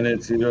plus the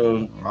minutes. You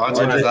know,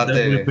 Roger was out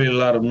there. Played a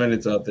lot of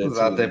minutes out there. He was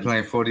out there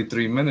playing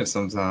 43 minutes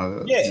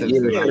sometimes. Yeah.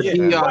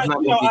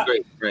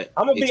 Right.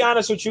 I'm gonna be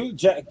honest with you,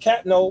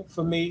 Cat. No,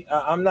 for me,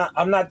 I'm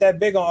not that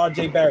big on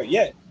RJ Barrett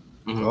yet.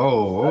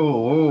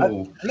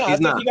 Oh. I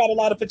think he got a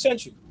lot of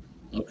potential.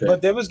 Okay.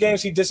 But there was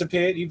games he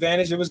disappeared, he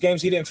vanished. There was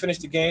games he didn't finish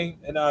the game,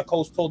 and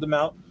coach pulled him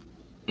out.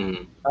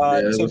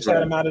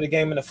 Sat him out of the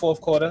game in the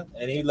fourth quarter,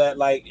 and he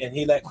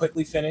let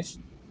Quickly finish,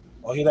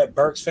 or he let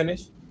Burks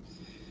finish,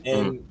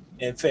 and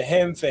for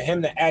him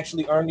to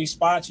actually earn these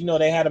spots,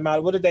 they had him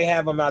out. What did they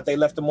have him out? They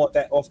left him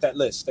off that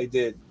list. They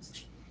did.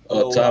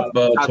 Top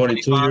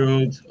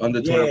 22-year-olds,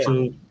 under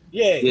 22.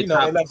 Yeah, they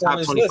left top on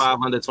his 25,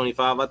 list. under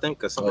 25, I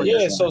think, or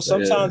something. So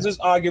sometimes it's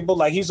arguable.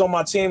 Like, he's on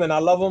my team, and I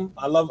love him.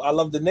 I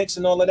love the Knicks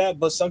and all of that.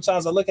 But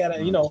sometimes I look at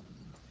it,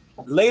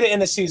 later in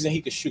the season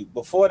he could shoot.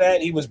 Before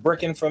that, he was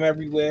bricking from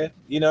everywhere.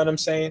 You know what I'm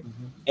saying?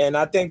 Mm-hmm. And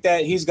I think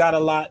that he's got a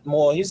lot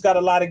more. He's got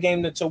a lot of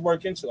game to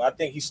work into. I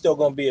think he's still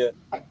going to be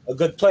a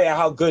good player.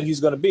 How good he's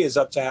going to be is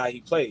up to how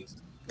he plays.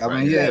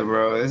 I mean,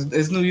 bro,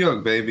 it's New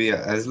York, baby.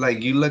 It's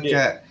like you look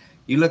at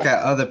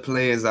other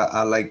players.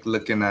 I like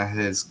looking at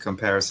his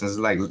comparisons.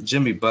 Like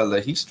Jimmy Butler,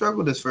 he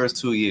struggled his first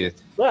 2 years.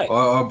 Right.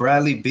 Or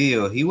Bradley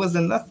Beal, he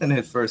wasn't nothing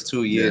his first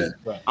 2 years.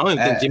 Yeah. Right. I don't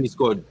even think Jimmy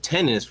scored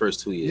 10 in his first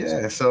 2 years.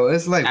 Yeah, so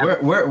it's like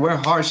we're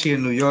harsh here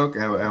in New York,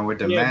 and we're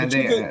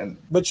demanding.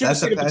 But you can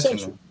see the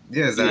potential.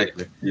 Yeah,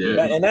 exactly.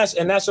 Yeah. And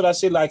that's what I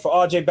see. Like for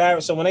RJ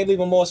Barrett, so when they leave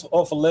him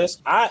off a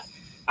list,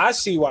 I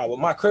see why. With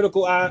my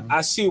critical eye,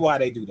 I see why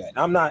they do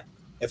that.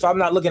 If I'm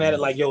not looking at it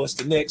like, it's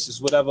the Knicks, it's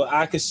whatever,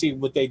 I can see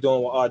what they're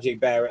doing with RJ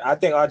Barrett. I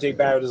think RJ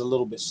Barrett is a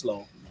little bit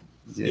slow.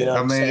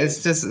 Yeah,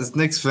 it's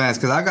Knicks fans,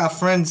 because I got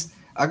friends.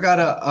 I got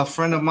a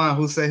friend of mine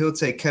who said he'll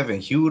take Kevin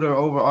Huerter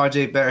over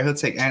RJ Barrett. He'll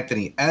take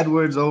Anthony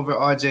Edwards over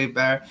RJ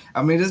Barrett.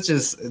 I mean, it's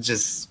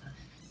just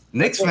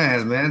Knicks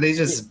fans, man. They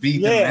just be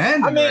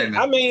demanding right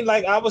now. I mean,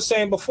 like I was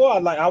saying before,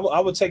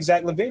 I would take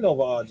Zach LaVine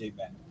over RJ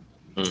Barrett.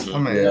 Mm-hmm. I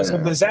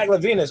mean, but Zach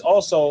LaVine is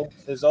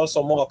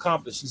also more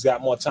accomplished. He's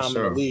got more time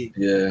in the league.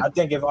 Yeah. I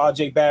think if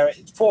RJ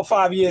Barrett 4 or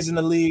 5 years in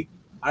the league,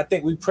 I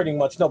think we pretty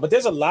much know. But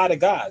there's a lot of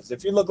guys.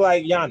 If you look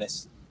like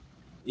Giannis,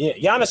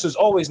 Giannis was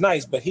always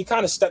nice, but he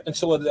kind of stepped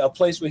into a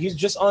place where he's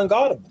just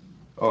unguardable.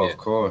 Oh, of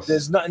course.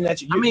 There's nothing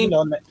that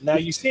now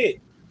you see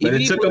it. But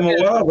it took him a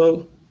while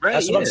though. Right,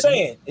 that's what I'm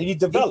saying. And he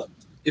developed.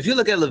 If you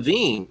look at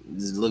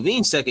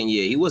Levine's second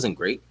year, he wasn't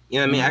great. You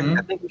know what I mean?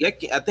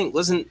 I think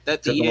wasn't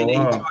that the year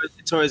that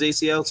he tore his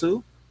ACL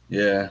too?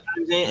 Yeah.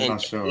 I'm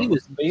not sure.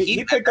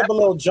 He picked up a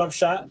little jump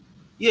shot.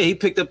 Yeah, he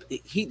picked up.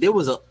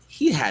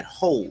 He had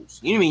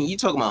holes. You know what I mean? You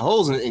talking about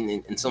holes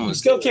in someone's.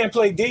 He still can't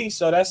play D,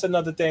 so that's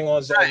another thing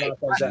on Zach.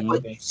 Right.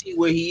 But you see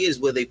where he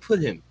is, where they put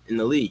him in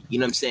the league. You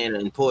know what I'm saying? The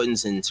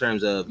importance in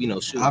terms of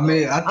shooting. I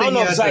mean, I don't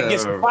know if Zach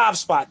gets the 5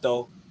 spot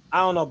though. I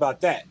don't know about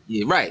that.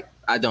 Yeah, right.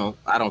 I don't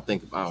know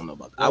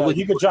about that.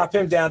 You could drop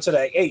him down to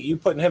that 8. You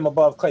putting him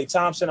above Klay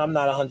Thompson? I'm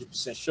not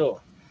 100%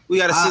 sure. We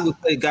got to see what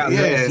Klay got.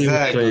 Yeah,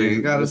 exactly.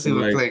 You got to see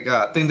what Klay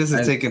got. I think this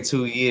is taking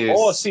 2 years.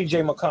 Or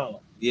CJ McCollum.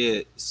 Yeah,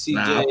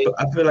 CJ.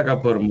 I feel like I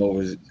put him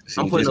over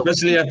CJ,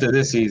 especially after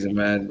this season,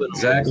 man.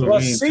 Zach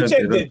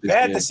CJ did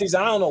bad this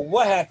season. I don't know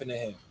what happened to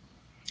him.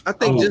 I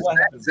think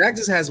Zach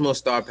just has more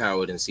star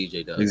power than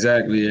CJ does.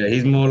 Exactly. Yeah,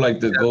 he's more like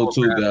the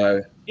go-to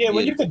guy. Yeah,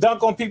 when you can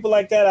dunk on people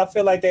like that, I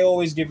feel like they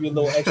always give you a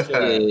little extra.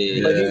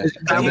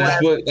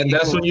 And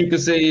that's what you can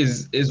say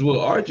is what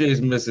RJ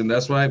is missing.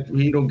 That's why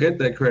he don't get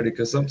that credit.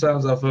 Because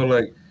sometimes I feel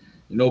like,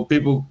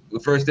 people, the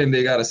first thing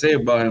they got to say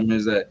about him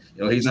is that,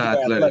 he's not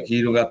athletic.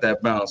 He don't got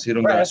that bounce.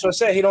 That's what I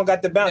said. He don't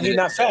got the bounce. He's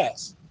not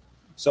fast.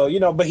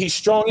 So, but he's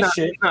strong as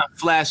shit. He's not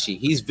flashy.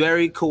 He's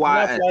very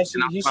quiet.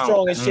 He's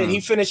strong as shit. He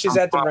finishes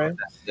at the rim.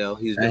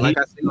 He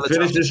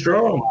finishes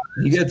strong.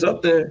 He gets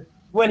up there.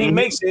 When he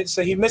makes it,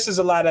 so he misses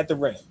a lot at the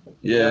rim.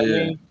 Yeah, I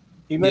mean?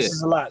 He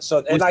misses a lot.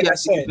 So, and like I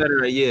said,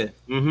 better, he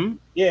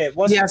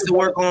has to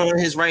work on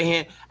his right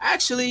hand.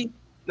 Actually,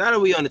 now that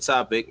we on the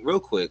topic, real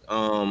quick,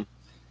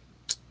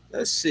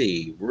 let's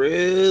see,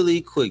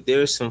 really quick.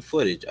 There's some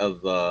footage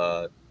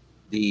of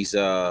these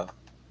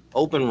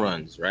open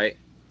runs, right?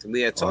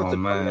 We had talked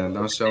about man,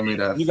 don't show me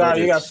that. You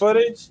got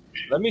footage?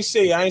 Let me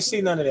see. I ain't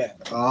seen none of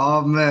that.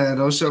 Oh man,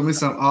 don't show me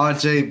some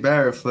RJ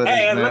Barrett footage.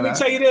 Hey, man. let me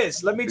tell you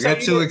this. I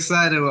got too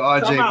excited with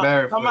RJ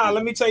Barrett. Come on,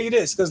 let me tell you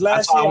this. Because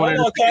last year, hold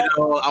on, Cap.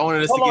 I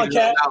wanted to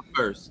get it out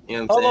first. You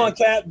know what I'm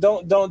saying? Cap.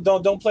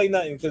 Don't play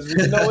nothing. Because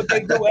you know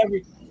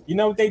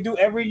what they do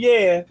every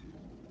year.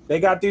 They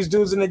got these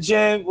dudes in the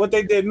gym. What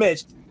they did,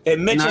 Mitch.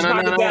 And Mitch is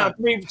knocking down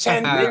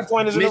 10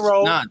 3-pointers in a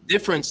row.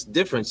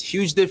 Difference,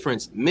 huge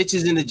difference. Mitch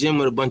is in the gym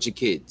with a bunch of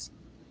kids.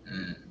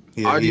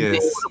 Yeah, RJ he with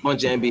is. a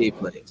bunch of NBA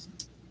players.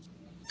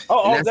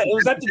 Was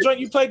that the joint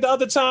you played the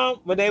other time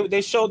when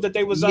they showed that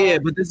they was Yeah,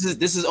 but this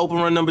is open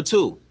run number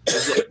 2.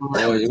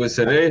 It was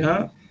today,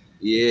 huh?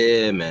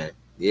 Yeah, man.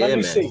 Yeah, Let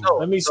me man. see.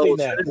 Let me see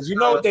now, because you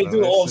know what they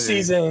do off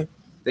season.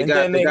 They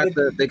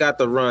got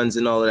the runs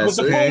and all of that. With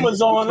the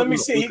Pumas on. Let me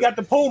see. He got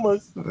the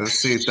Pumas. Let's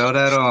see. Throw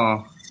that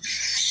on.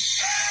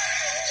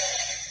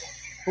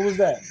 Who was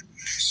that?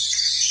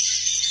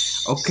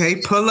 Okay,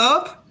 pull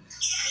up.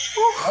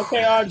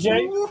 Okay, RJ.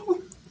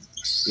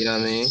 You know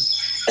what I mean?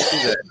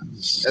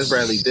 That's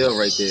Bradley Beal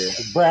right there.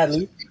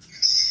 Bradley.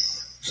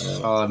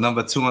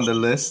 Number 2 on the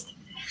list.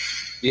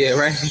 Yeah,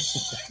 right.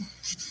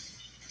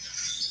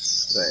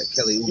 Right,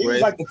 Kelly Oubre. He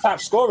was like the top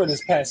scorer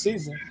this past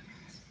season.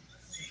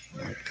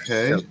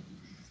 Okay.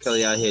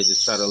 Kelly out here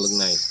just try to look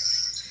nice.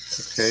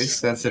 Okay,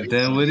 Spencer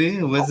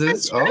Dinwiddie,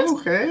 Wizards. Oh,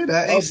 okay,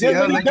 that ACL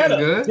Dinwiddie looking better.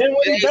 good.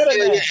 Dinwiddie better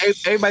now.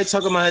 Everybody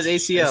talking about his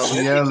ACL.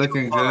 ACL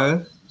looking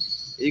good.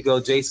 Here you go,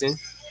 Jason.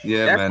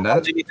 Yeah, That's man.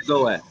 what you need to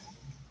go at.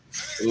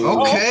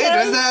 Okay,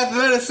 that's the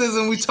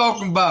athleticism we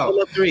talking about.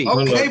 Pull up 3.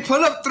 Okay,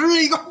 pull up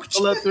 3.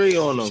 Pull up 3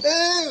 on them. Pull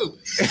up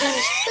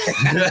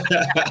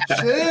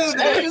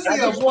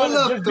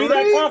 3. Be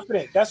that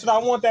confident. That's what I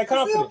want. That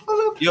confidence.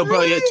 Yo,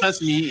 bro,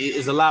 trust me,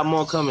 there's a lot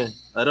more coming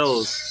of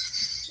those.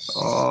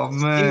 Oh He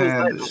was man,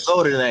 letting them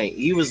go tonight.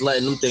 He was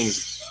letting them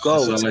things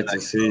go. That's what I like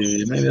to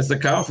see. Man, that's the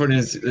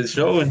confidence it's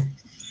showing.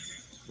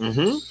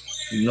 Mm-hmm.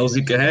 He knows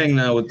he can hang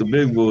now with the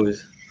big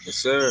boys. Yes,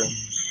 sir.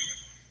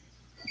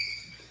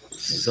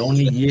 It's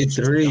only year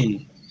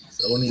 3.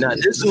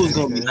 This dude's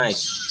gonna be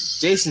nice.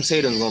 Jason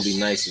Tatum's gonna be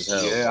nice as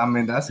hell. yeah. I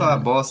mean, that's why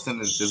Boston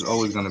is just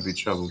always gonna be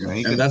trouble,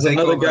 man. And that's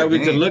another guy we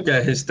could look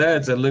at his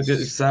stats and look at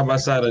side by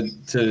side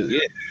to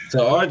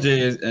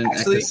RJ and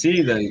to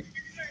see that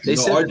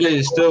RJ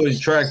is still in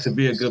track to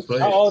be a good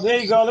player. Oh, there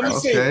you go. Let me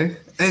see. Okay.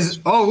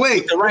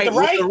 With the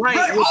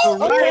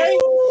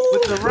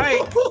right.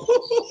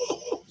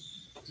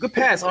 Good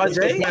pass,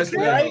 RJ. That's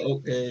right.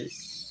 Okay.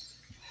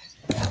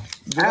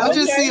 Did I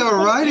just see a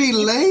righty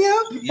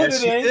layup?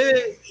 Yes, you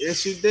did.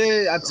 Yes, you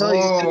did. I tell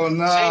you. Oh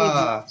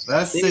nah,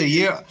 that's it.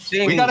 Yeah,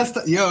 we gotta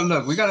stop.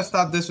 look, we gotta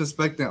stop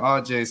disrespecting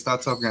RJ.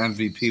 Start talking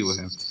MVP with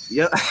him.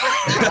 Yep.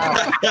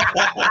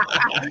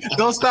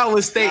 Don't start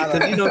with State,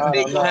 because you know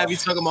State gonna have you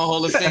talking about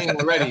Hall of Fame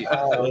already.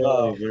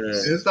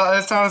 It's time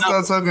to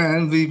start talking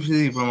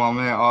MVP for my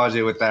man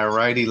RJ with that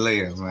righty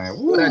layup, man.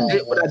 What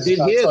I did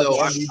hear though,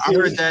 I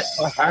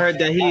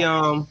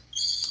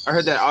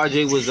heard that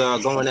RJ was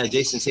going at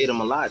Jason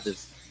Tatum a lot.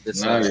 This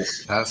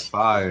Nice. That's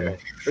fire.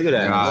 Look at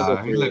that.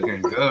 Nah, he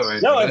looking good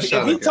right Yo, there.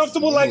 if he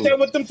comfortable like that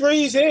with them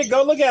threes, here,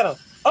 go look at him.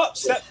 Up,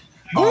 step.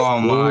 Oh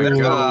my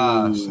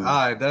gosh. All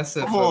right, that's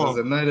it, fellas.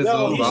 The night is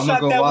over. He I'm shot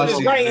gonna go that watch with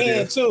his right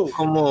hand, too.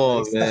 Come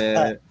on,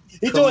 man.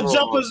 He doing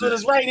jumpers with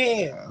his right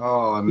hand.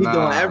 Oh, He nah.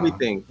 doing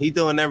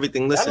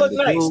everything. Listen,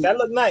 That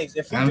look nice.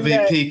 If he do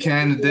that, MVP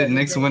candidate,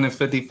 Knicks winning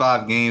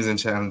 55 games and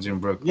challenging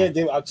Brooklyn. yeah,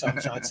 dude, I'm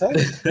trying to tell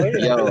you.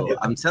 Yo,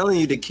 I'm telling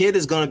you, the kid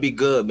is gonna be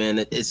good,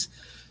 man.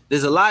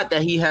 There's a lot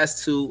that he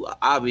has to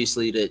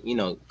obviously that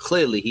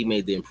clearly he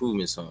made the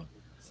improvements on.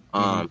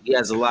 He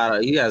has a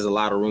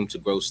lot of room to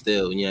grow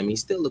still. You know what I mean? He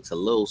still looks a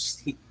little.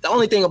 The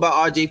only thing about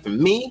RJ for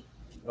me,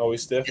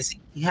 he's stiff. is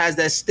he has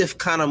that stiff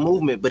kind of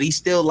movement, but he's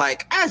still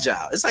like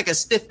agile. It's like a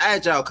stiff,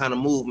 agile kind of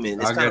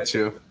movement. I get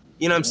you.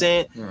 You know what I'm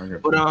saying? Yeah,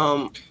 But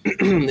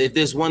if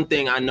there's one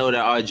thing I know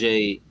that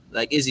RJ,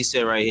 like Izzy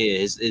said right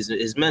here,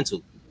 is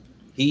mental.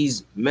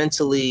 He's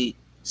mentally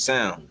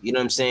sound. You know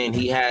what I'm saying?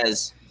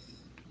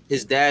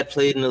 His dad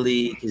played in the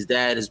league. His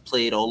dad has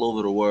played all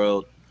over the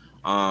world.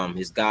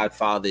 His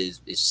godfather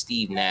is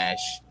Steve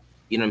Nash.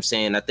 You know what I'm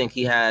saying? I think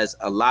he has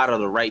a lot of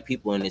the right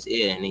people in his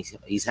ear, and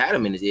he's had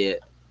them in his ear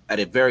at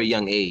a very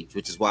young age,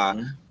 which is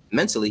why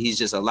mentally he's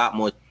just a lot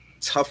more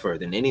tougher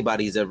than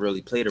anybody he's ever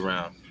really played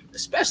around,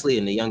 especially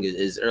in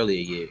his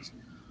earlier years.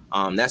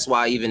 That's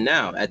why even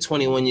now, at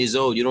 21 years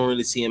old, you don't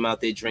really see him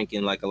out there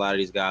drinking like a lot of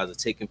these guys are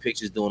taking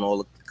pictures, doing all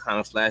the kind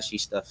of flashy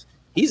stuff.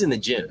 He's in the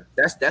gym.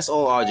 That's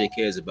all RJ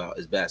cares about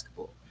is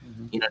basketball.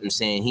 You know what I'm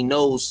saying? He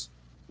knows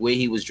where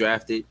he was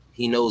drafted.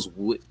 He knows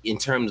in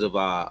terms of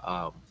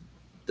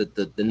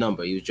the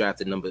number. He was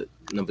drafted number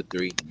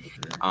 3.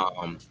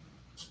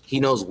 He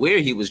knows where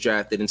he was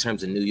drafted in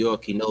terms of New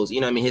York. He knows,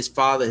 you know what I mean? His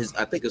father,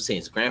 I think it was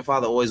saying his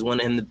grandfather always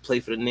wanted him to play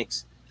for the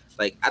Knicks.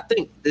 Like, I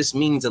think this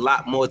means a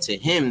lot more to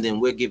him than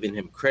we're giving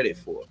him credit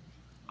for.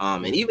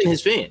 And even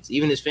his fans,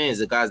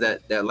 the guys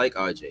that like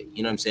RJ,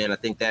 you know what I'm saying? I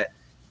think that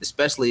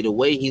especially the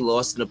way he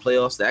lost in the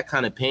playoffs, that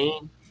kind of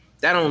pain,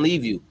 that don't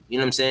leave you. You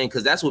know what I'm saying?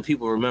 Because that's what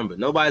people remember.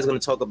 Nobody's going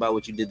to talk about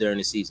what you did during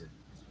the season.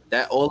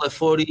 That all the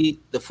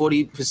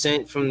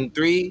 40% from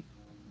 3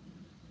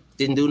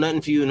 didn't do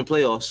nothing for you in the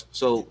playoffs.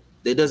 So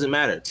it doesn't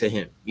matter to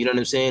him. You know what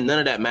I'm saying? None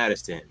of that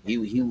matters to him.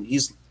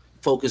 He's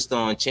focused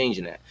on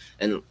changing that.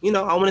 And,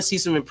 I want to see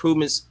some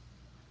improvements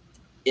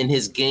in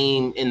his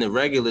game in the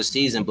regular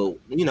season, but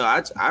you know,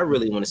 I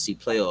really want to see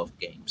playoff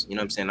games. You know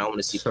what I'm saying? I want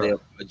to see playoff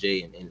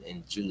RJ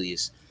and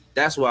Julius.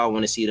 That's why I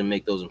want to see them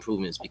make those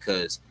improvements,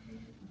 because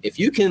if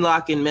you can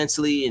lock in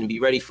mentally and be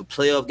ready for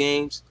playoff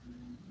games,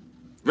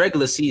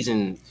 regular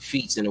season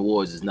feats and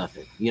awards is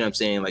nothing. You know what I'm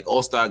saying? Like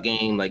All-Star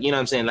game, like, you know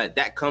what I'm saying? Like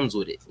that comes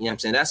with it. You know what I'm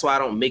saying? That's why I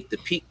don't make the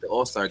peak the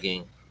All-Star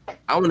game.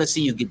 I want to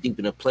see you get deep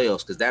in the playoffs,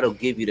 because that'll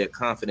give you that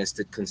confidence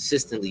to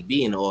consistently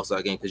be in the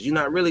All-Star game, because you're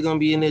not really going to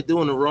be in there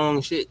doing the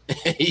wrong shit.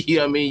 You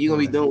know what I mean? You're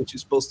going to be doing what you're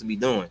supposed to be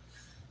doing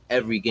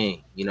every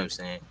game. You know what I'm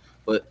saying?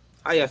 But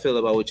how y'all feel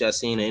about what y'all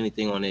seen or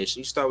anything on this?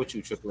 You start with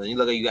you, Triple. You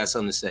look like you got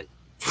something to say.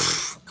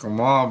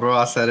 Come on, bro.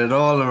 I said it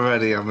all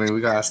already. I mean,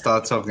 we got to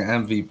start talking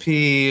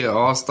MVP,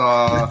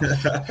 All-Star,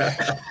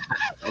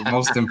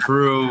 Most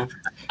Improved.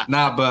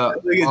 Nah, but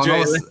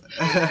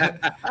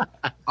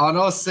on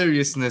all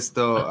seriousness,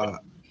 though,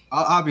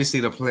 obviously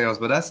the playoffs,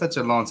 but that's such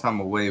a long time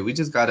away. We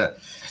just got to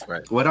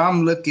 – What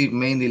I'm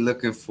mainly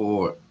looking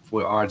for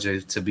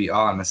RJ, to be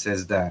honest,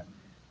 is that,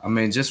 I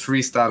mean, just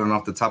freestyling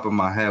off the top of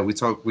my head, we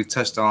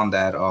touched on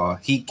that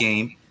Heat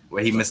game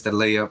where he missed the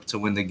layup to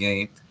win the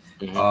game.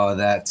 Mm-hmm.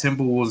 That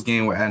Timberwolves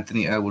game where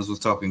Anthony Edwards was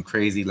talking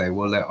crazy, like,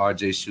 we'll let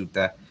RJ shoot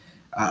that.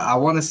 I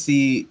want to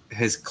see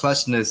his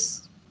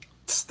clutchness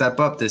step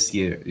up this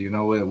year. You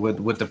know,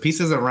 with the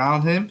pieces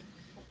around him,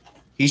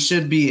 he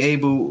should be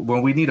able,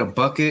 when we need a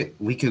bucket,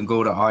 we can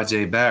go to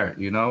RJ Barrett,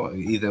 you know,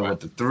 either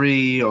with the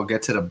three or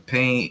get to the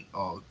paint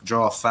or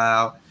draw a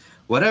foul,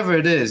 whatever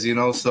it is, you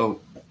know.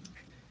 So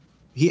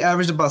he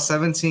averaged about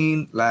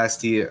 17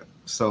 last year.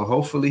 So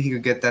hopefully he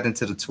could get that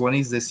into the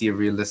 20s this year,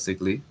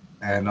 realistically.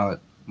 And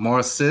more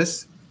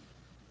assists,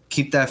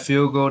 keep that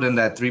field goal and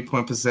that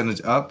 3-point percentage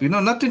up. You know,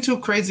 nothing too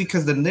crazy,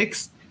 because the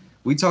Knicks,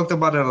 we talked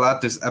about it a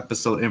lot this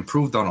episode,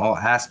 improved on all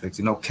aspects.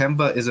 You know,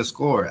 Kemba is a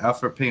scorer.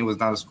 Alfred Payne was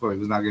not a scorer. He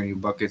was not getting you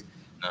buckets.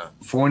 No.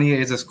 Fournier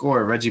is a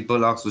scorer. Reggie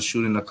Bullock was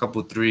shooting a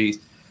couple threes,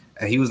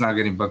 and he was not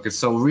getting buckets.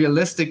 So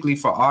realistically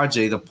for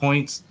RJ, the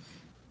points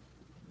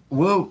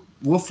will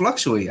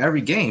fluctuate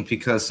every game,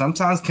 because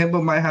sometimes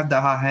Kemba might have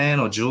the hot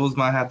hand, or Jules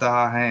might have the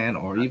hot hand,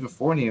 or even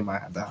Fournier might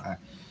have the hot hand.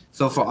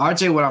 So for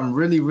RJ, what I'm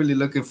really, really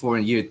looking for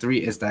in year 3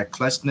 is that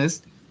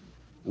clutchness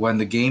when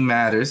the game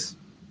matters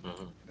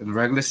in the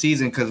regular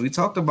season, because we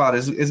talked about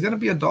it's going to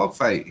be a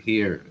dogfight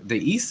here. The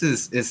East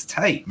is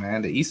tight,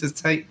 man. The East is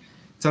tight.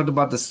 Talked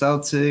about the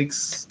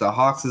Celtics. The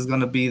Hawks is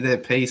going to be there,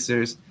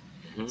 Pacers.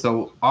 Mm-hmm.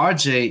 So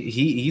RJ,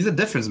 he's a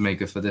difference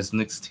maker for this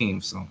Knicks team.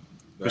 So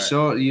for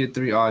sure, year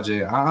 3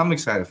 RJ. I'm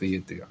excited for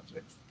year 3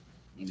 RJ.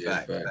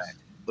 Yeah, fact.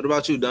 What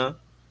about you, Don?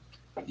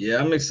 Yeah,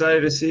 I'm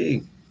excited to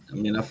see. I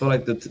mean, I feel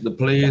like the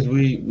players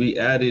we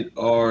added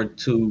are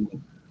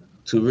to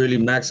really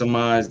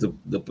maximize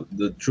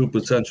the true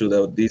potential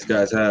that these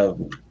guys have.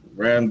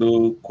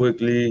 Randall,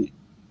 Quickly,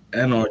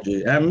 and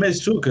RJ, and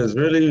Mitch too. Because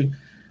really,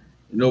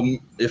 you know,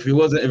 if it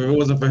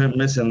wasn't for him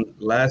missing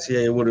last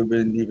year, it would have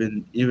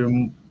been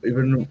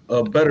even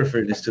a better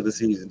finish to the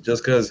season.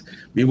 Just because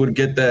we would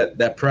get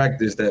that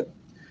practice that,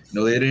 you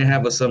know, they didn't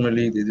have a summer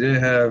league, they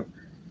didn't have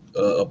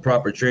a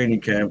proper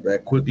training camp.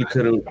 That Quickly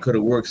could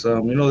have worked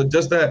some. You know,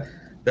 just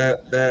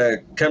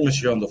that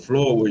chemistry on the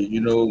floor where,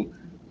 you know,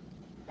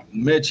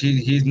 Mitch,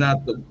 he's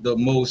not the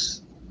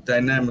most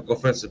dynamic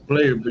offensive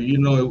player, but, you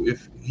know,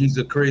 if he's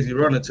a crazy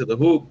runner to the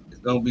hoop,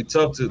 it's going to be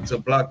tough to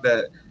block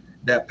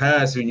that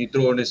pass when you're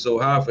throwing it so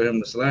high for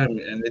him to slam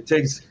it. And it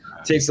takes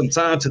some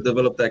time to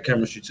develop that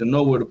chemistry, to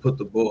know where to put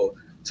the ball,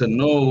 to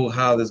know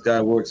how this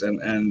guy works.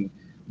 And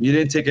we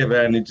didn't take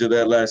advantage of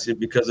that last year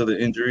because of the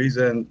injuries.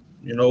 And,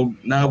 you know,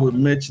 now with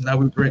Mitch, now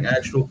we bring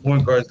actual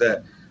point guards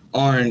that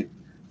aren't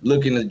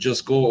looking to just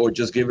score or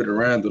just give it a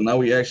Randall. Now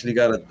we actually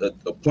got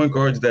a point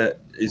guards that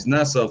is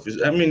not selfish.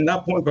 I mean,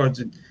 not point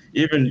guards,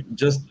 even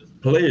just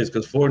players,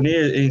 because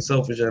Fournier ain't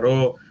selfish at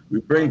all. We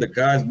bring the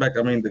guys back.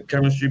 I mean, the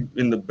chemistry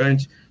in the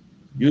bench,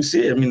 you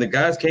see it. I mean, the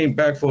guys came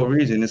back for a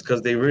reason. It's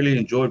because they really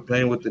enjoyed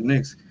playing with the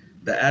Knicks.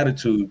 The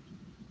attitude,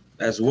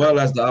 as well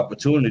as the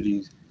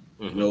opportunities.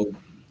 You know,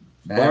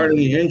 barring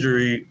the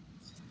injury,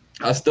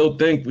 I still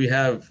think we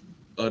have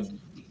a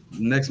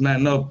next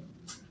man up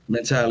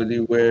mentality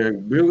where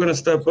we're going to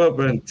step up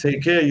and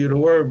take care of you,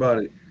 don't worry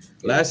about it.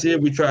 Last year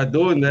we tried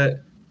doing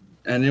that,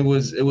 and it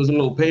was a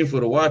little painful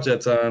to watch at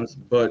times,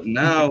 but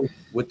now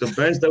with the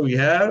bench that we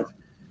have,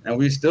 and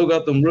we still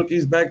got them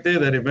rookies back there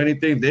that if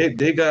anything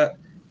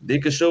they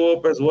could show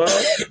up as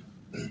well.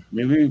 I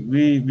mean,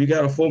 we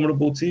got a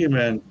formidable team,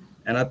 and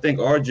I think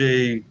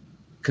RJ,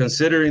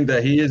 considering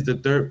that he is the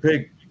 3rd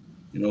pick,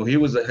 you know,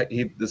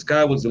 the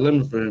sky was the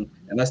limit for him,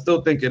 and I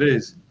still think it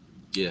is.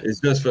 Yeah, it's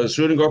just for the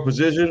shooting guard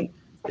position.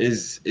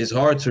 Is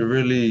hard to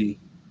really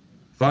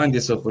find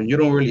yourself when you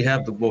don't really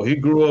have the ball. He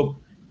grew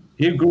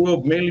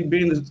up mainly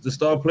being the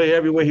star player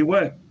everywhere he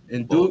went.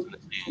 And Duke,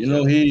 you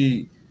know,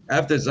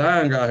 after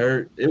Zion got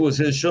hurt, it was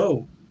his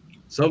show.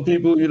 Some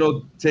people, you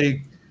know,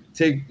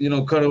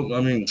 cut him.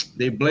 I mean,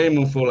 they blame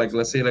him for, like,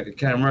 let's say, like a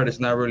Cam Reddish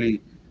not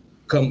really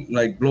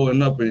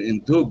blowing up in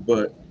Duke,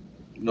 but,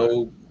 you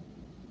know,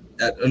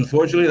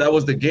 unfortunately, that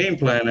was the game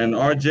plan. And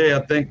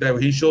RJ, I think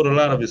that he showed a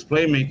lot of his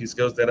playmaking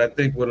skills that I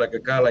think with like a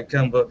guy like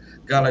Kemba,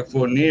 guy like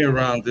Fournier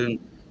around him,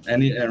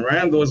 and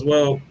Randall as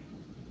well.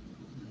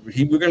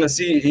 We're gonna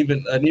see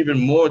even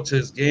more to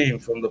his game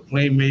from the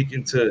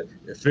playmaking to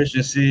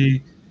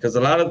efficiency. Because a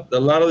lot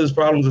of his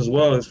problems as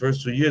well his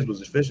first 2 years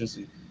was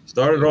efficiency.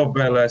 Started off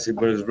bad last year,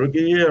 but his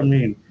rookie year, I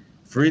mean,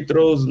 free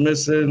throws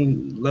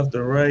missing left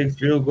and right,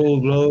 field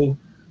goals low.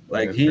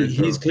 Like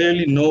he's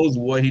clearly knows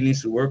what he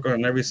needs to work on.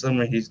 And every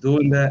summer he's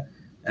doing that.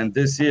 And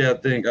this year, I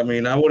think, I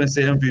mean, I wouldn't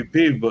say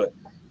MVP, but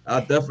I'll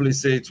definitely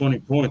say 20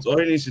 points. All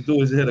he needs to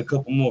do is hit a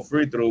couple more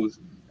free throws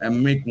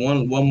and make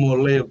one more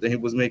layup than he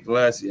was making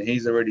last year.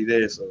 He's already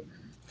there. So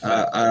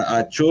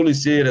I truly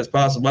see it as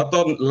possible. I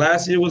thought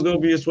last year was going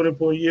to be his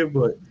 20-point year,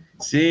 but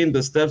seeing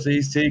the steps that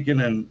he's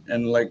taken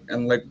and like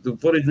the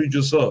footage we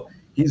just saw,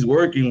 he's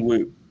working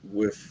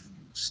with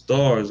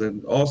stars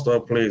and all-star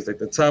players, like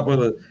the top of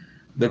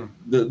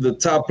the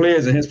top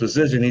players in his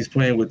position he's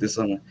playing with this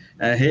summer.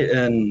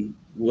 And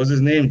what's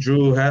his name?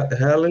 Drew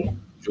Hallen?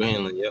 Drew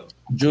Hanlon, yeah.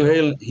 Drew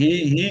Hallen.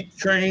 He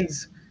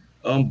trains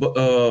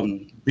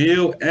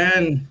Beal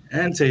and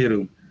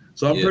Tatum.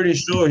 So I'm pretty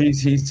sure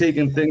he's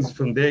taking things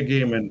from their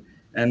game and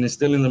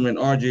instilling them in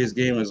RJ's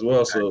game as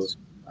well. So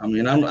I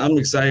mean, I'm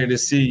excited to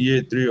see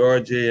year 3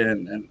 RJ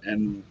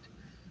and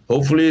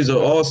hopefully he's an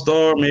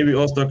all-star, maybe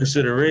all-star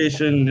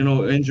consideration,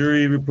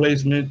 injury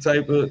replacement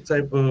type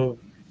of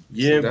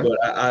year. But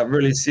I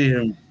really see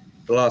him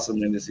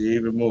blossoming this year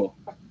even more.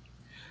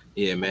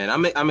 Yeah, man,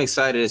 I'm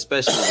excited,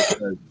 especially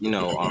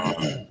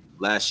because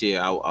last year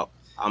I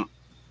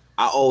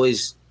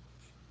always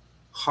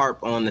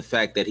harp on the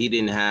fact that he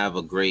didn't have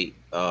a great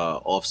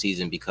off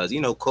season because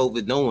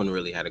COVID. No one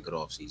really had a good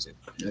off season.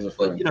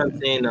 But you know what I'm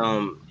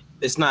saying?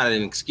 It's not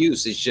an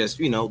excuse. It's just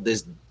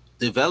this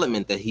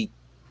development that he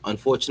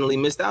unfortunately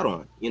missed out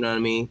on. You know what I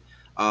mean?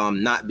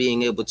 Not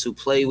being able to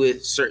play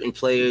with certain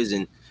players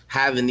and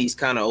having these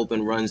kind of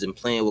open runs and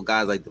playing with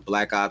guys like the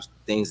Black Ops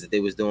things that they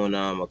was doing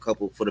a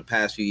couple for the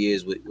past few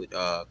years with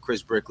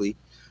Chris Brickley.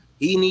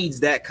 He needs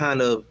that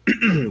kind of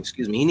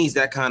excuse me. He needs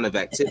that kind of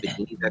activity.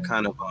 He needs that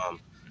kind of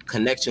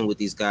connection with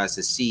these guys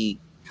to see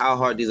how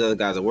hard these other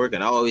guys are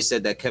working. I always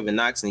said that Kevin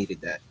Knox needed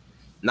that.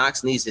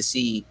 Knox needs to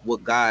see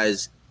what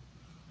guys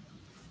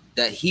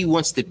that he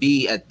wants to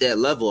be at that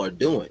level are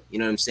doing. You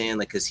know what I'm saying?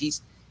 Like,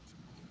 because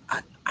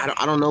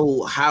I don't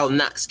know how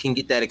Knox can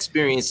get that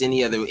experience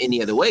any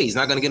other way. He's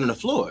not going to get on the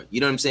floor. You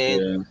know what I'm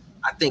saying? Yeah.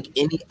 I think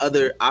any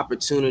other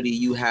opportunity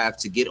you have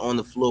to get on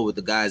the floor with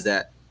the guys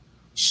that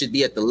should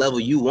be at the level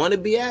you want to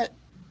be at,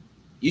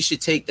 you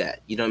should take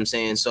that. You know what I'm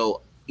saying?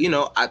 So,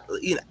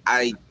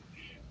 I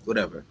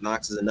whatever.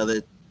 Knox is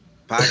another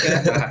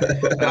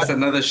podcast. That's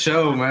another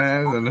show,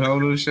 man. It's a whole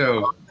new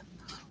show.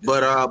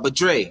 But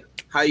Dre,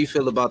 how you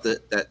feel about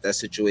that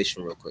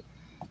situation real quick?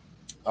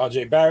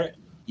 RJ Barrett?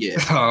 Yeah.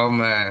 Oh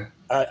man.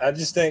 I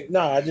just think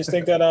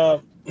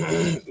that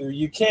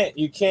you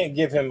can't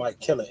give him like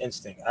killer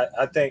instinct.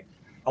 I think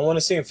I want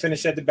to see him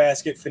finish at the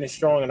basket, finish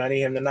strong, and I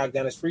need him to knock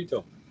down his free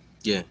throw.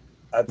 Yeah.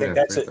 I think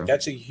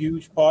that's a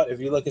huge part.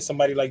 If you look at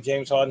somebody like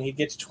James Harden, he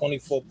gets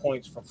 24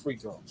 points from free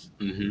throws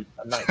a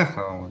night.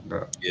 Oh my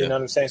God. You know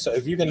what I'm saying? So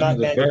if you can knock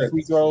down your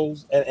free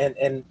throws,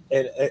 and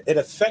it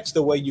affects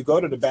the way you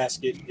go to the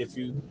basket if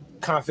you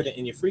confident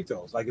in your free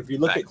throws. Like if you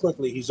look at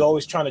quickly, he's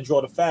always trying to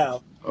draw the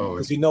foul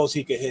because he knows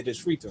he could hit his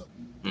free throw.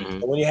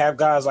 But when you have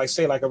guys like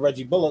say like a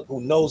Reggie Bullock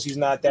who knows he's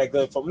not that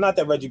good for, not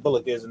that Reggie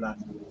Bullock is or not,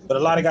 but a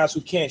lot of guys who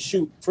can't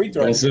shoot free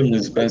throws.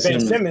 Ben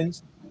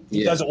Simmons.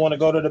 He doesn't want to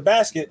go to the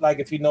basket. Like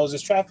if he knows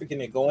his traffic in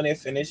it, go in there,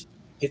 finish,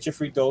 hit your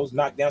free throws,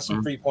 knock down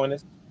some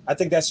 3-pointers. I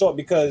think that's all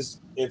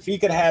because if he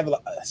could have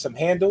some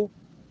handle,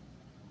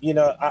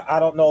 I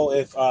don't know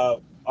if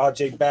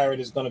RJ Barrett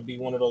is going to be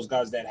one of those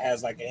guys that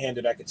has like a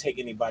handle that could take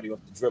anybody off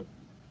the dribble.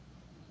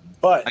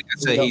 But like I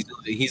said,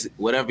 he's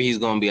whatever he's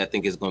going to be. I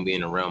think is going to be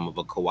in the realm of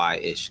a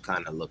Kawhi-ish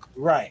kind of look.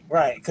 Right,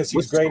 because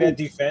he's great at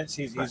defense.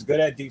 He's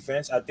good at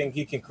defense. I think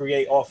he can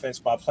create offense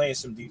by playing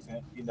some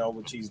defense.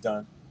 Which he's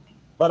done.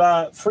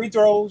 But free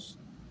throws,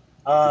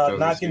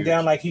 knocking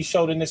down like he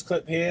showed in this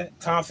clip here,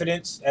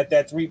 confidence at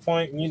that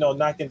 3-point,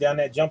 knocking down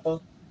that jumper.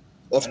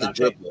 Off the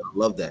dribble, I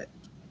love that.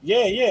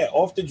 Yeah,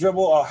 off the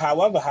dribble or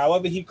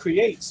however he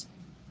creates.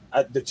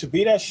 To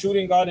be that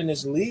shooting guard in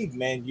this league,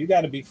 man, you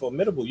got to be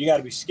formidable. You got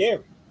to be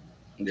scary.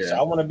 Yeah. So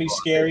I want to be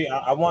scary.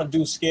 I want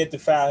dude scared to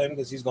foul him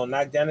because he's going to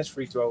knock down his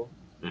free throw.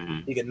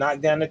 He can knock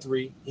down the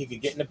 3. He can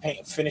get in the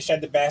paint, finish at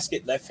the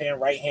basket, left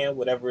hand, right hand,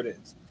 whatever it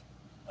is.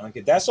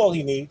 That's all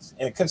he needs,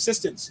 and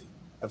consistency.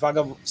 If I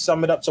can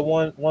sum it up to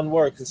one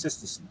word,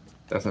 consistency.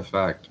 That's a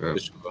fact, bro.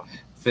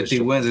 50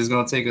 wins is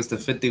gonna take us to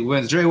 50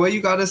 wins. Dre, where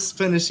you got us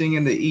finishing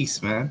in the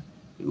East, man?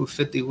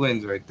 50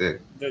 wins right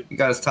there. You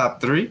got us top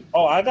 3?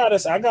 Oh, I got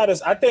us.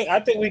 I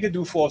think we could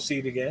do 4th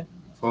seed again.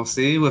 4th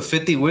seed with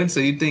 50 wins.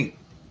 So you think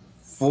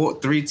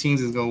 3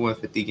 teams is gonna win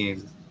 50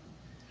 games?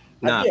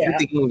 Nah,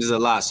 50 games is a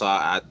lot.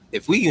 So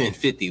if we win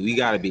 50, we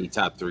got to be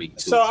top 3. Too.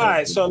 So all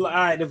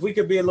right. If we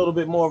could be a little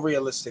bit more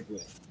realistic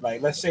with,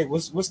 like, let's say,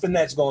 what's the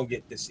Nets going to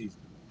get this season?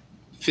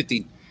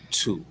 50.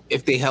 52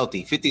 if they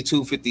healthy.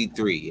 52,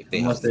 53 if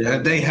they healthy.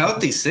 If they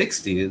healthy,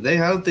 60. If they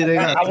healthy, they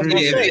got Yeah, 3.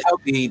 if they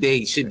healthy,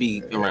 they should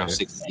be around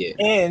 60.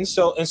 Yeah. And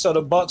so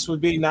the Bucks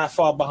would be not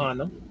far behind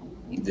them.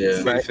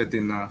 Yeah. Right.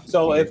 59.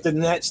 So if the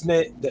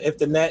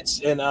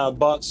Nets and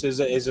Bucks is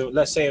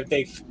let's say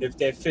if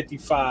they're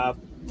 55,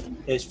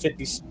 is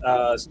 50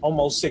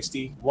 almost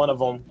 60, one of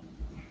them,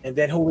 and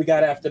then who we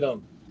got after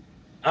them?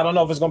 I don't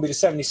know if it's gonna be the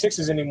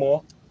 76ers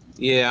anymore.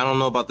 Yeah, I don't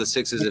know about the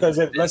Sixers. Because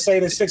if let's say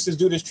the Sixers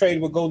do this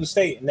trade with Golden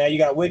State, and now you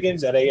got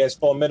Wiggins, are they as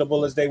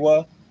formidable as they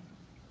were?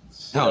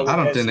 I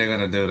don't think they're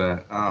gonna do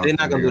that. They're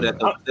not gonna do that.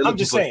 I'm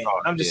just saying.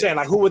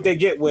 Like, who would they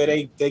get where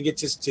they get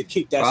to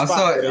keep that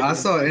spot? I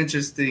saw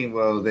interesting.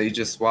 Well, they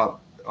just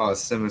swapped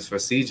Simmons for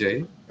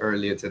CJ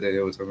earlier today. They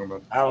were talking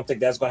about. I don't think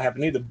that's gonna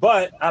happen either.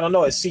 But I don't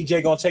know. Is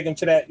CJ gonna take him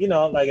to that?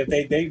 Like if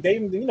they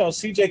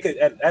CJ could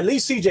at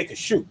least CJ could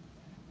shoot.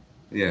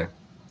 Yeah.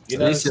 You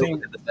know what I'm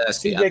saying?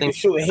 CJ can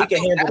shoot and he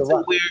can handle the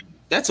rock.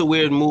 That's a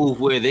weird move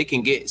where they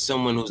can get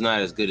someone who's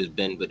not as good as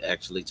Ben, but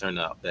actually turn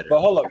out better. But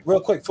hold up, real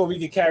quick before we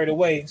get carried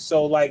away.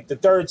 So like the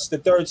third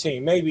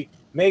team, maybe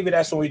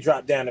that's when we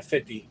drop down to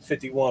 50,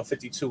 51,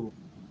 52,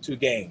 2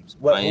 games.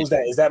 Who's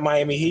that? Is that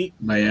Miami Heat?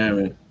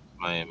 Miami.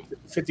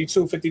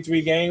 52,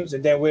 53 games,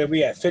 and then where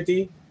we at?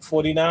 50,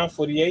 49,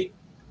 48?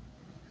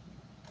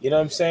 You know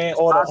what I'm saying?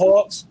 Or the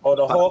Hawks.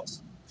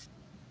 Hawks,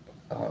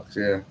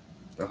 yeah.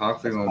 The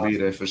Hawks are gonna be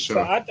there for sure.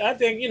 So I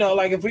think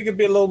like if we could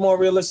be a little more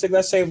realistic,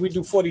 let's say if we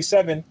do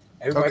 47.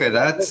 Okay,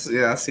 I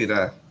see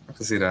that. I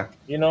can see that.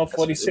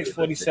 46,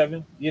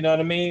 47. You know what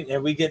I mean?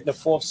 And we get the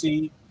 4th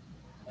seed.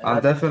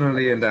 I'm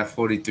definitely in that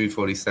 43,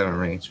 47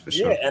 range for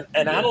sure. Yeah,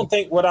 and I don't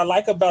think what I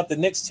like about the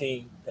Knicks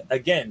team,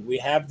 again, we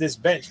have this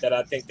bench that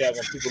I think that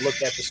when people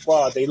look at the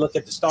squad, they look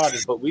at the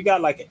starters, but we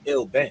got like an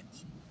ill bench.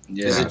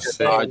 Yeah,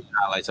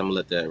 highlights. I'm gonna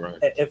let that run.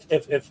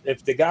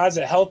 If the guys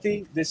are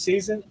healthy this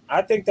season,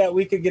 I think that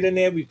we could get in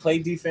there. We play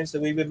defense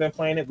that we've been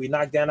playing it. We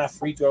knock down our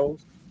free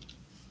throws.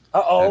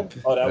 That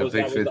was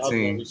the other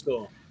one we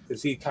saw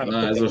because he kind of.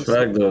 Nah, it's a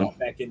fact though.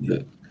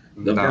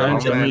 The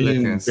bench,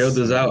 bailed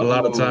us out a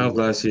lot of times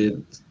last year.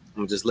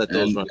 I'm just let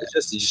those run.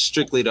 It's just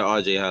strictly the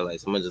RJ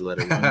highlights. I'm gonna just let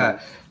it run.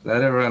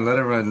 Let it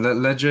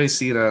run. Let Dre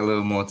see that a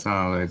little more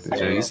time right there.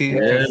 Dre. You see?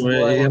 Yeah,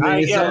 man. I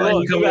mean, it's not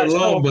like you coming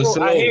along, but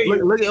slow.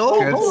 Look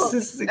at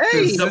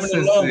Consistency.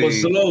 But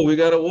slow. We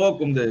gotta walk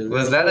them there.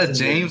 Was that a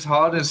James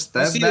Harden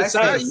step back?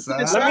 Let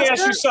me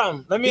ask you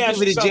something. The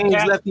James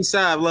lefty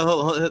side.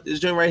 This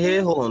joint right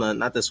here. Hold on,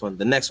 not this one.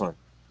 The next one.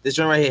 This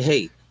joint right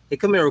here. Hey,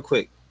 come here real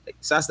quick.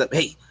 Side step.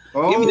 Hey.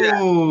 Oh, he ain't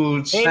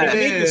even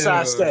need the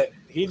side step.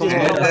 He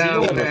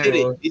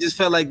just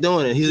felt like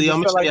doing it. He's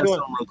I'm gonna real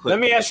quick. Let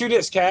me ask you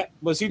this, Kat.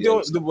 Was he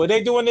doing? Were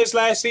they doing this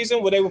last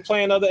season? Where they were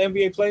playing other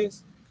NBA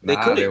players? They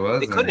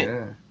couldn't.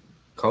 Yeah.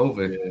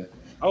 COVID. Yeah.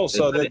 Oh,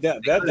 so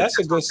that's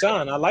a good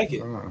sign. I like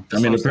it. I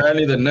mean,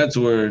 apparently the Nets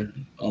were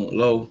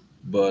low,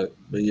 but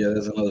yeah,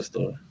 that's another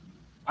story.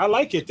 I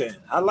like it then.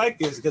 I like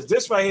this because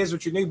this right here is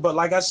what you need. But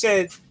like I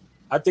said,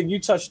 I think you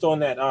touched on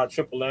that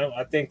Triple M.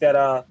 I think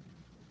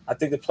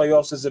the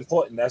playoffs is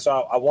important. That's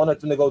why I wanted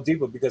them to go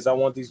deeper because I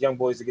want these young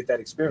boys to get that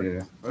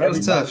experience. Yeah, well, it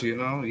was tough,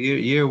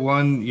 Year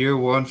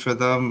one for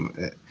them.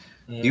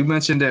 You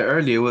mentioned it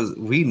earlier.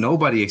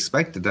 Nobody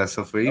expected that.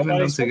 So for even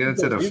them to get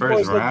into the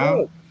first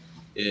round,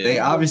 they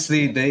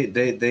obviously they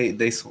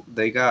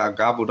got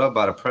gobbled up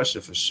by the pressure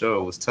for sure.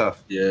 It was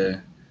tough. Yeah.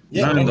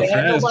 And they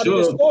had nobody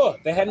to score.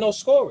 They had no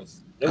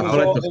scorers. I feel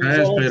like the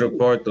fans played a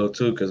part though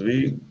too, because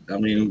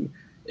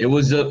it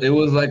was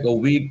like a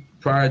week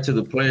prior to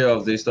the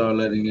playoffs, they started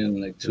letting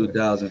in like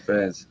 2,000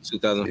 fans.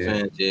 2,000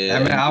 fans, yeah. I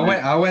mean,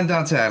 I went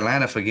down to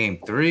Atlanta for Game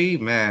 3.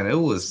 Man, they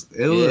was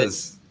getting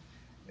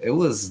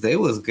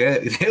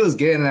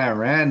that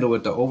Randall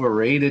with the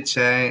overrated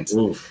chants.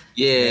 Oof.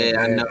 Yeah,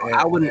 I know.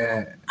 I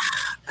wouldn't.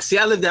 See,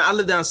 I live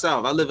down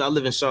south. I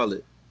live in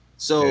Charlotte,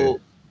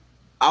 so.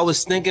 I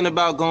was thinking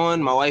about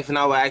going. My wife and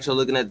I were actually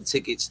looking at the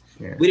tickets.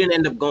 Yeah. We didn't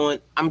end up going.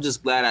 I'm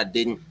just glad I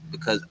didn't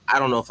because I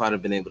don't know if I'd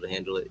have been able to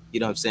handle it.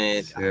 You know what I'm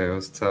saying? Yeah, it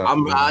was tough.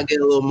 I get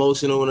a little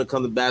emotional when it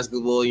comes to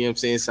basketball. You know what I'm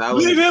saying? So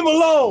leave him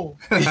alone.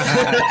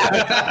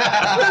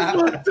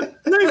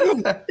 Leave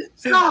him.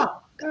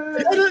 Stop.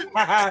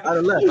 I'd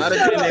have left. I'd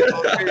have been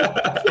there.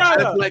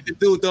 I'd have like the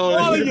dude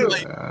throwing.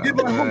 Give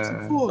him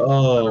a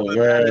Oh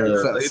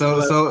man.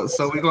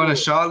 So we going to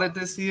Charlotte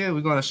this year?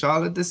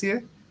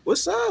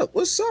 What's up?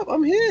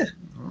 I'm here.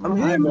 I'm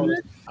here, man.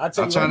 I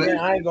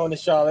ain't going to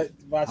Charlotte.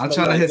 I'm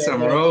trying to hit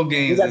some road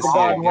games. We got the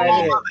garden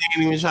right here. I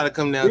ain't even trying to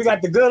come down. We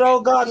got the good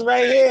old garden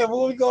right here.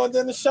 What we going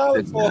down to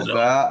Charlotte for?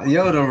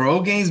 Yo, the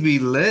road games be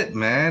lit,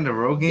 man. The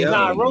road games.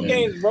 Road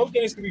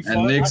games can be fun.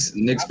 And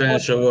Knicks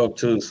fans show up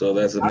too, so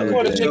that's another thing. I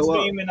caught a Knicks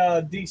game in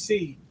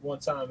DC one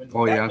time.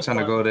 Oh yeah, I'm trying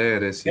to go there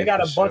this year. They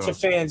got a bunch of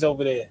fans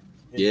over there.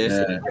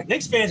 Yeah.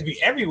 Knicks fans be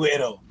everywhere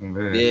though.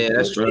 Yeah,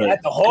 that's right.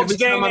 At the Hawks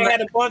game, they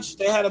had a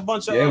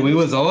bunch of. Yeah, we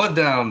was all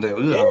down there.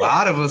 A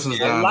lot of us was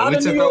down there. We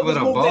took over the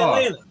ball.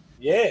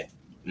 Yeah.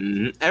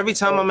 Mm-hmm. Every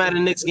time I'm at a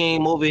Knicks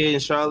game over here in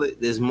Charlotte,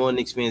 there's more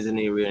Knicks fans in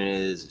the arena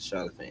than there's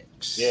Charlotte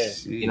fans. Yeah.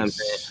 You know what I'm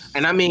saying?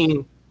 And I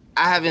mean,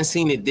 I haven't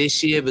seen it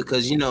this year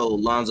because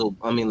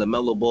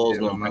LaMelo Ball's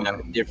gonna bring out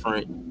a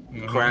different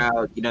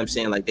crowd. You know what I'm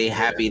saying? Like they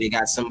happy they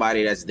got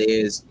somebody that's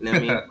theirs. You know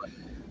what I mean? But,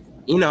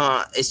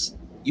 it's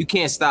you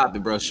can't stop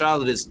it, bro.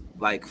 Charlotte is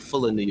like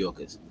full of New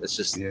Yorkers. That's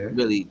just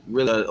really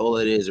all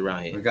it is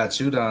around here. We got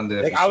you down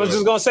there. I was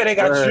just gonna say they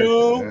got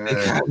you. They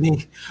got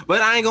me,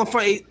 but I ain't gonna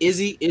front.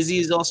 Izzy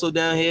is also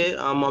down here.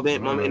 My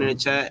man in the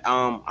chat.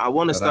 I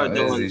want to start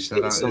doing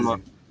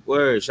some.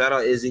 Word, shout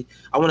out Izzy.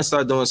 I want to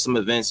start doing some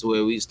events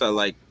where we start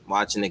like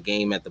watching the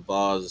game at the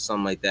bars or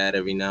something like that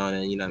every now and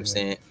then. You know what I'm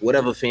saying?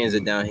 Whatever fans are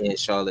down here in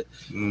Charlotte.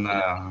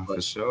 Nah,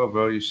 for sure,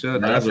 bro. You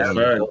should. That's a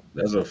fact.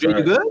 That's a fact.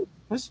 You good?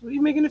 What are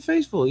you making a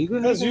face for? You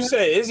good? Because you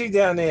said Izzy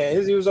down there.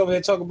 Izzy was over here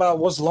talking about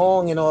what's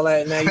long and all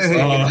that. Now you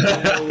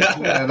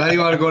now you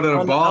want to go to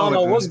the bar? I don't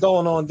know what's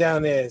going on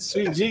down there.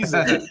 Sweet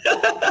Jesus.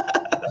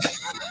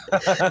 You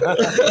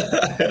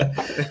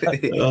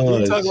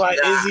talking about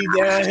Izzy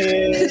down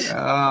here?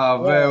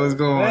 Oh man, what's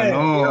going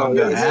on?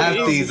 The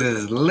Afties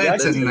is lit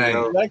tonight.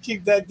 I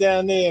keep that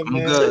down there,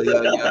 man. I'm good,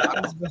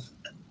 yo.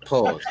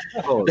 Pause.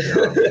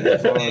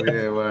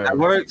 That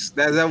works.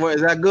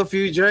 Is that good for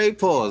you, Dre?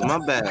 Pause.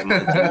 My bad,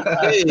 man.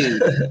 Hey.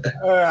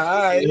 All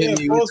right. Yeah,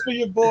 pause for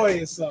your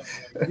boy or something.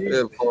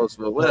 Yeah, pause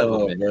for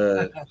whatever,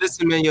 man.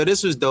 Listen, man, yo,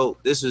 this was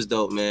dope,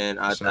 man.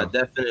 I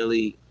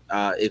definitely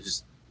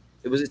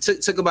it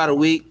took about a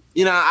week.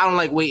 I don't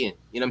like waiting.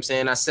 You know what I'm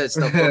saying? I set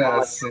stuff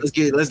up.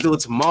 Let's do it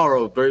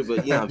tomorrow, Bert.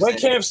 But when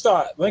camp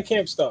start? I think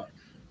camp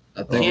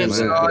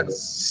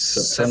starts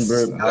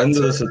September, end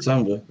of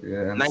September.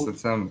 Yeah, end of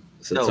September.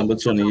 September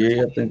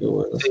 28th, I think it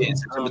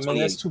was. Man,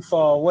 that's too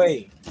far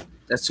away.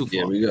 That's too far.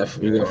 Yeah, we got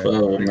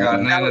forever. We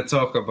got nothing to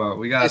talk about.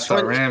 We got to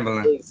start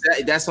rambling.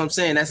 Exactly. That's what I'm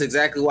saying. That's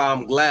exactly why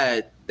I'm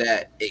glad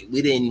that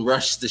we didn't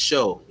rush the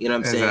show. You know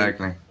what I'm saying?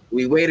 Exactly.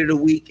 We waited a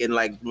week and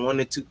like one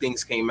or two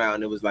things came out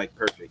and it was like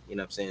perfect. You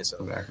know what I'm saying? So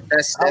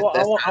exactly.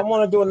 I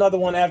want to do another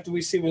one after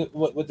we see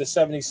what the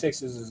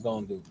 76ers is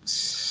going to do.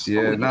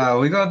 Yeah,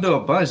 we're going to do a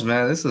bunch,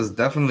 man. This is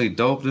definitely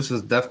dope. This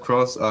is great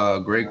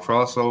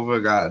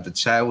crossover. The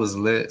chat was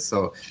lit.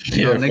 So,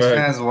 Knicks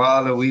fans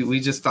wild. We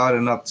just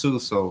starting up too.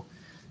 So,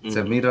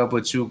 to meet up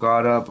with you,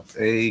 guard up.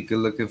 Hey, good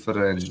looking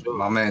for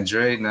my man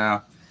Dre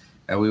now.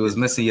 And we was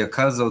missing your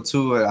cousin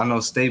too. I know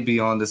Stay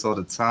be on this all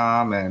the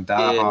time and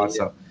Die Hard.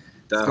 So,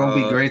 it's gonna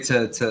be great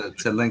to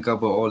link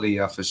up with all of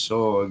y'all for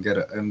sure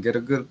and get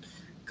a good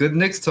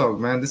Knicks talk,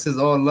 man. This is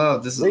all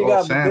love. This is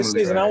all family. This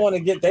season, right? I want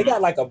to get. They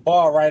got like a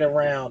bar right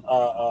around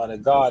the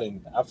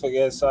Garden. I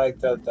forget. It's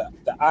like the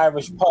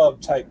Irish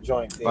pub type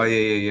joint there. Oh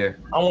yeah.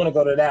 I want to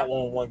go to that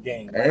one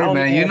game. Hey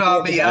man,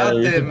 I'll be out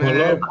there,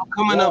 man. I'm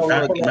coming up.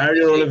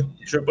 Mario live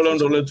Triple M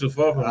don't live too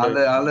far from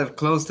me. I live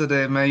close to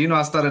there, man.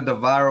 I started the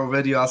viral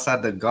video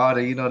outside the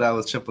Garden. That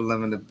was Triple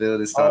M in the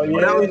building.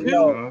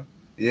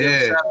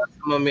 Yeah. Shout out to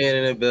my man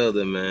in the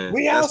building, man.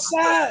 We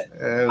outside.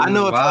 I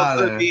know it felt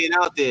good being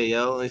out there,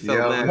 yo.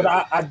 But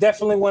I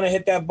definitely want to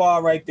hit that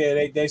bar right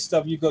there. They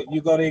stuff you go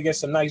there and get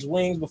some nice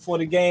wings before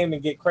the game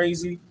and get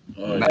crazy.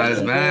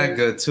 It's mad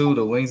good too.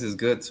 The wings is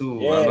good too.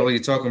 Yeah. I know what you're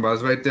talking about.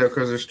 It's right there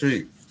across the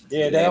street.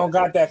 Yeah, they don't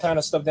got that kind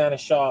of stuff down in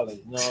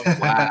Charlotte.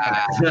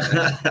 Wow.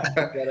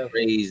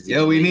 Crazy.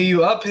 Yo, we need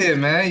you up here,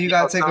 man. You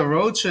gotta take a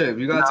road trip.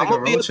 You gotta take a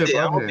road trip up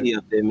here. I'm gonna be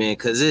up there, man,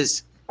 because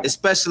it's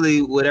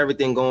especially with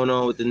everything going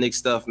on with the Knicks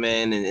stuff,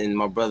 man, and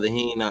my brother,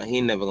 he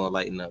never gonna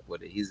lighten up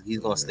with it. He's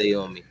gonna stay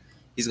on me.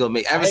 He's gonna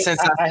make I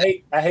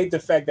hate the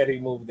fact that he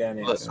moved down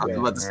there. I was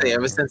about to say,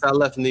 ever since I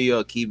left New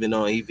York, he been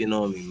on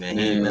me,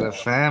 man. The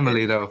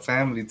family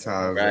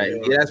time. Right.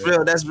 Yeah, that's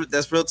real.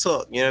 That's real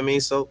talk. You know what I mean?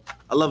 So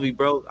I love you,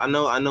 bro. I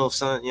know,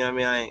 son. You know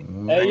what I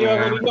mean? Hey, you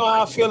already know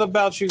how I feel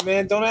about you,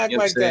 man. Don't act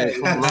like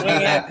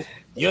that.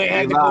 You ain't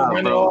had to go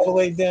run it all the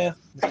way down.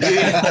 You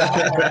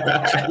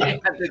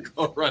have to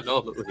go run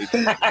all the way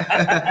down.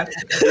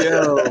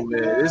 Yo,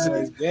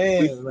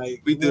 man,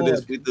 we do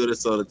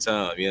this all the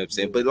time. You know what I'm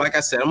saying? But like I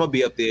said, I'm gonna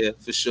be up there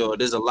for sure.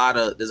 There's a lot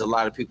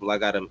of people I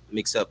gotta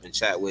mix up and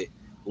chat with.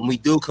 When we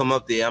do come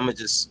up there, I'm gonna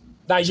just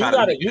you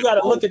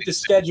gotta look at the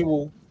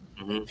schedule.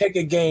 Pick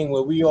a game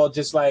where we all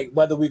just like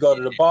whether we go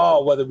to the bar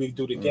or whether we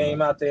do the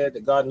game out there at the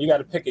Garden. You got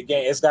to pick a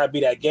game. It's got to be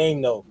that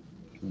game though.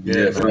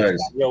 Yeah,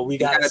 thanks. Yo, we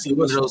gotta see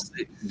one of those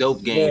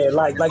dope games. Yeah,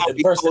 like the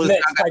versus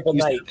Nets type of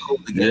night.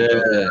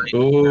 Yeah.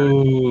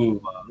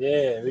 Ooh.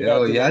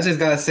 Yeah. I just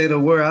gotta say the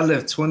word. I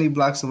live 20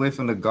 blocks away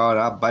from the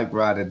Garden. I bike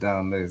ride it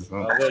down there. So.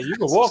 You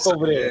can walk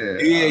over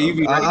there. Yeah, you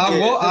be right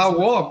I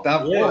walked.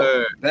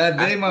 That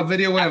day my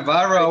video went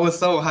viral. I was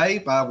so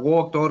hype. I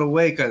walked all the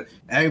way because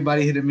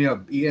everybody hitting me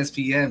up.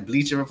 ESPN,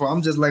 Bleacher Report.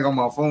 I'm just like on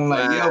my phone,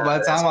 like by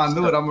the time I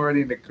knew it, I'm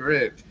already in the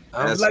crib.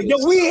 I was like, yo,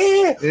 we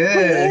here. Yeah.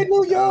 We here in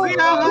New York.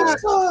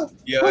 What's up?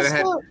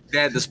 They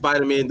had the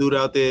Spider-Man dude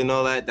out there and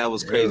all that. That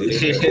was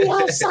crazy. We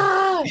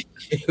outside.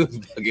 It was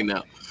bugging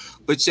out.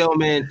 But yo,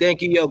 man,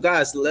 thank you. Yo,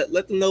 guys, let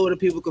them know where the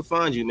people can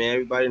find you, man.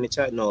 Everybody in the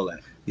chat and all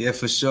that. Yeah,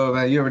 for sure,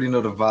 man. You already know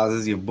the vibes.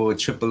 This is your boy,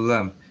 Triple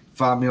M.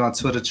 Find me on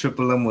Twitter,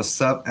 Triple M,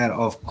 what's up? And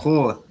of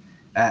course,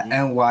 at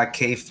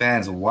NYK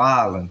Fans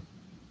Wildin'.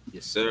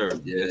 Yes, sir.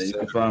 Yeah, Yes, you sir.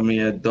 can find me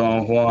at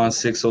Don Juan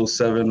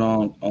 607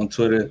 on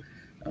Twitter.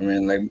 I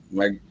mean,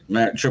 like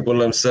Matt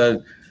Triple M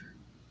said,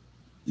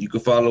 you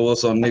can follow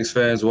us on Knicks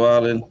Fans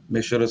Wildin'.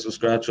 Make sure to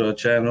subscribe to our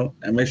channel.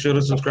 And make sure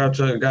to subscribe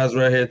to the guys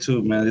right here,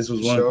 too, man. This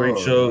was one great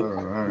show.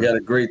 Right. We had a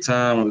great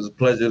time. It was a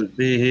pleasure to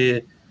be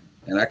here.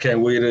 And I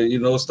can't wait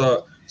to,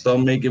 start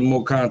making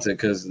more content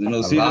because,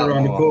 season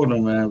around the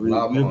corner, man.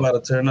 We're about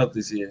to turn up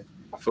this year.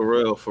 For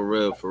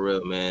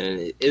real,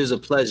 man. It was a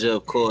pleasure,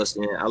 of course,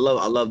 man. I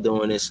love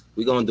doing this.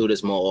 We're going to do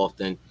this more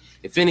often.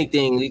 If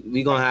anything,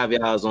 we gonna have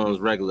y'all on as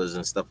regulars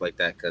and stuff like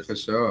that. Cause for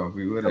sure,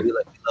 we would.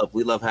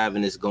 We love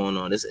having this going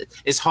on.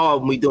 It's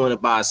hard when we doing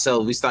it by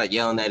ourselves. We start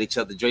yelling at each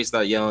other. Dre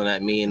start yelling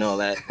at me and all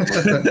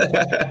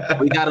that.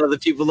 We got other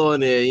people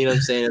on there. You know what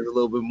I'm saying? It's a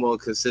little bit more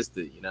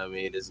consistent. You know what I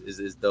mean?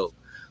 It's dope.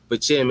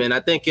 But yeah, man,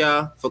 I thank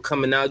y'all for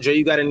coming out. Dre,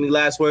 you got any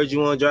last words you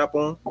want to drop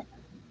on?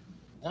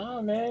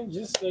 Nah, man.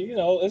 Just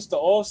it's the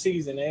off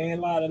season. There ain't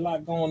a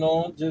lot going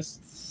on.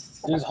 Just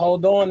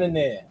hold on in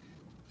there.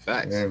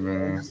 Facts. Yeah,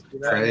 man.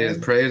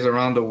 Prayers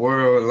around the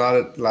world.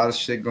 A lot of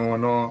shit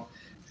going on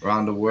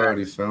around the world.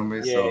 You feel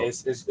me? Yeah,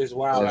 so it's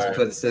wild.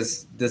 It's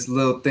this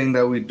little thing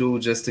that we do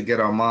just to get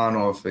our mind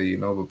off it,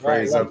 But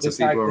praise up to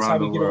people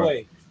around the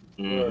world.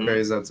 Mm-hmm.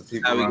 Praise up to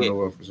people around the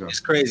world for sure. It's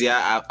crazy.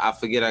 I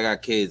forget I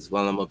got kids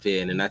while I'm up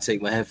here, and then I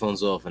take my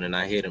headphones off, and then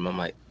I hear them. I'm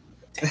like,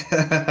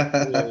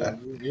 yeah,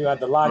 you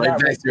got to log out.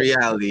 Back to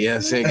reality. Yeah,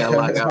 saying got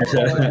log out.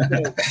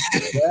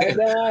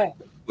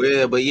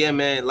 Yeah, but yeah,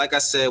 man, like I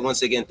said,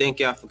 once again, thank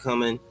y'all for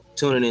coming,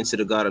 tuning into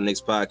the God of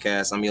Knicks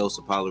podcast. I'm your host,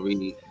 Apollo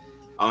Reed,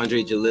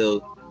 Andre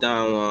Jalil,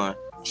 Don Juan,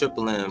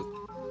 Triple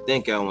M.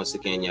 Thank y'all once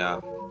again,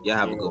 y'all. Y'all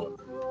have a good one.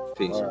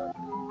 Peace. Right.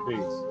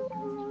 Peace.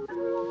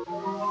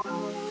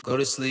 Go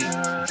to sleep,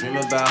 dream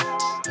about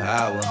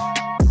power.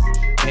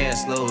 Can't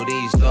slow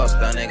these thoughts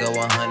down, they go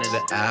 100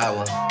 an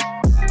hour.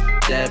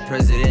 That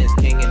president's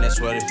king, and that's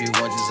what if you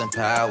want just some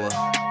power.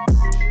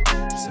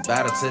 It's a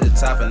battle to the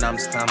top, and I'm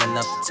just climbing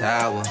up the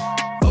tower.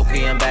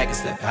 Okay, I'm back,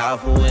 it's that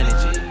powerful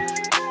energy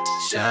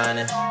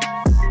shining.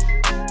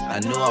 I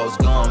knew I was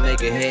gonna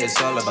make it here, it's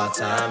all about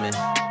timing.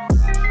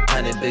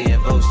 100 billion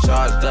votes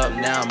charged up,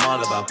 now I'm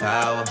all about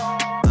power.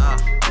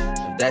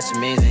 If that's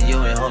amazing,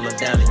 you ain't holding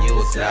down and you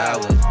a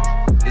coward.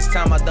 This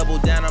time I double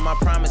down on my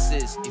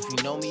promises. If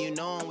you know me, you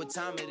know what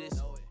time it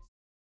is.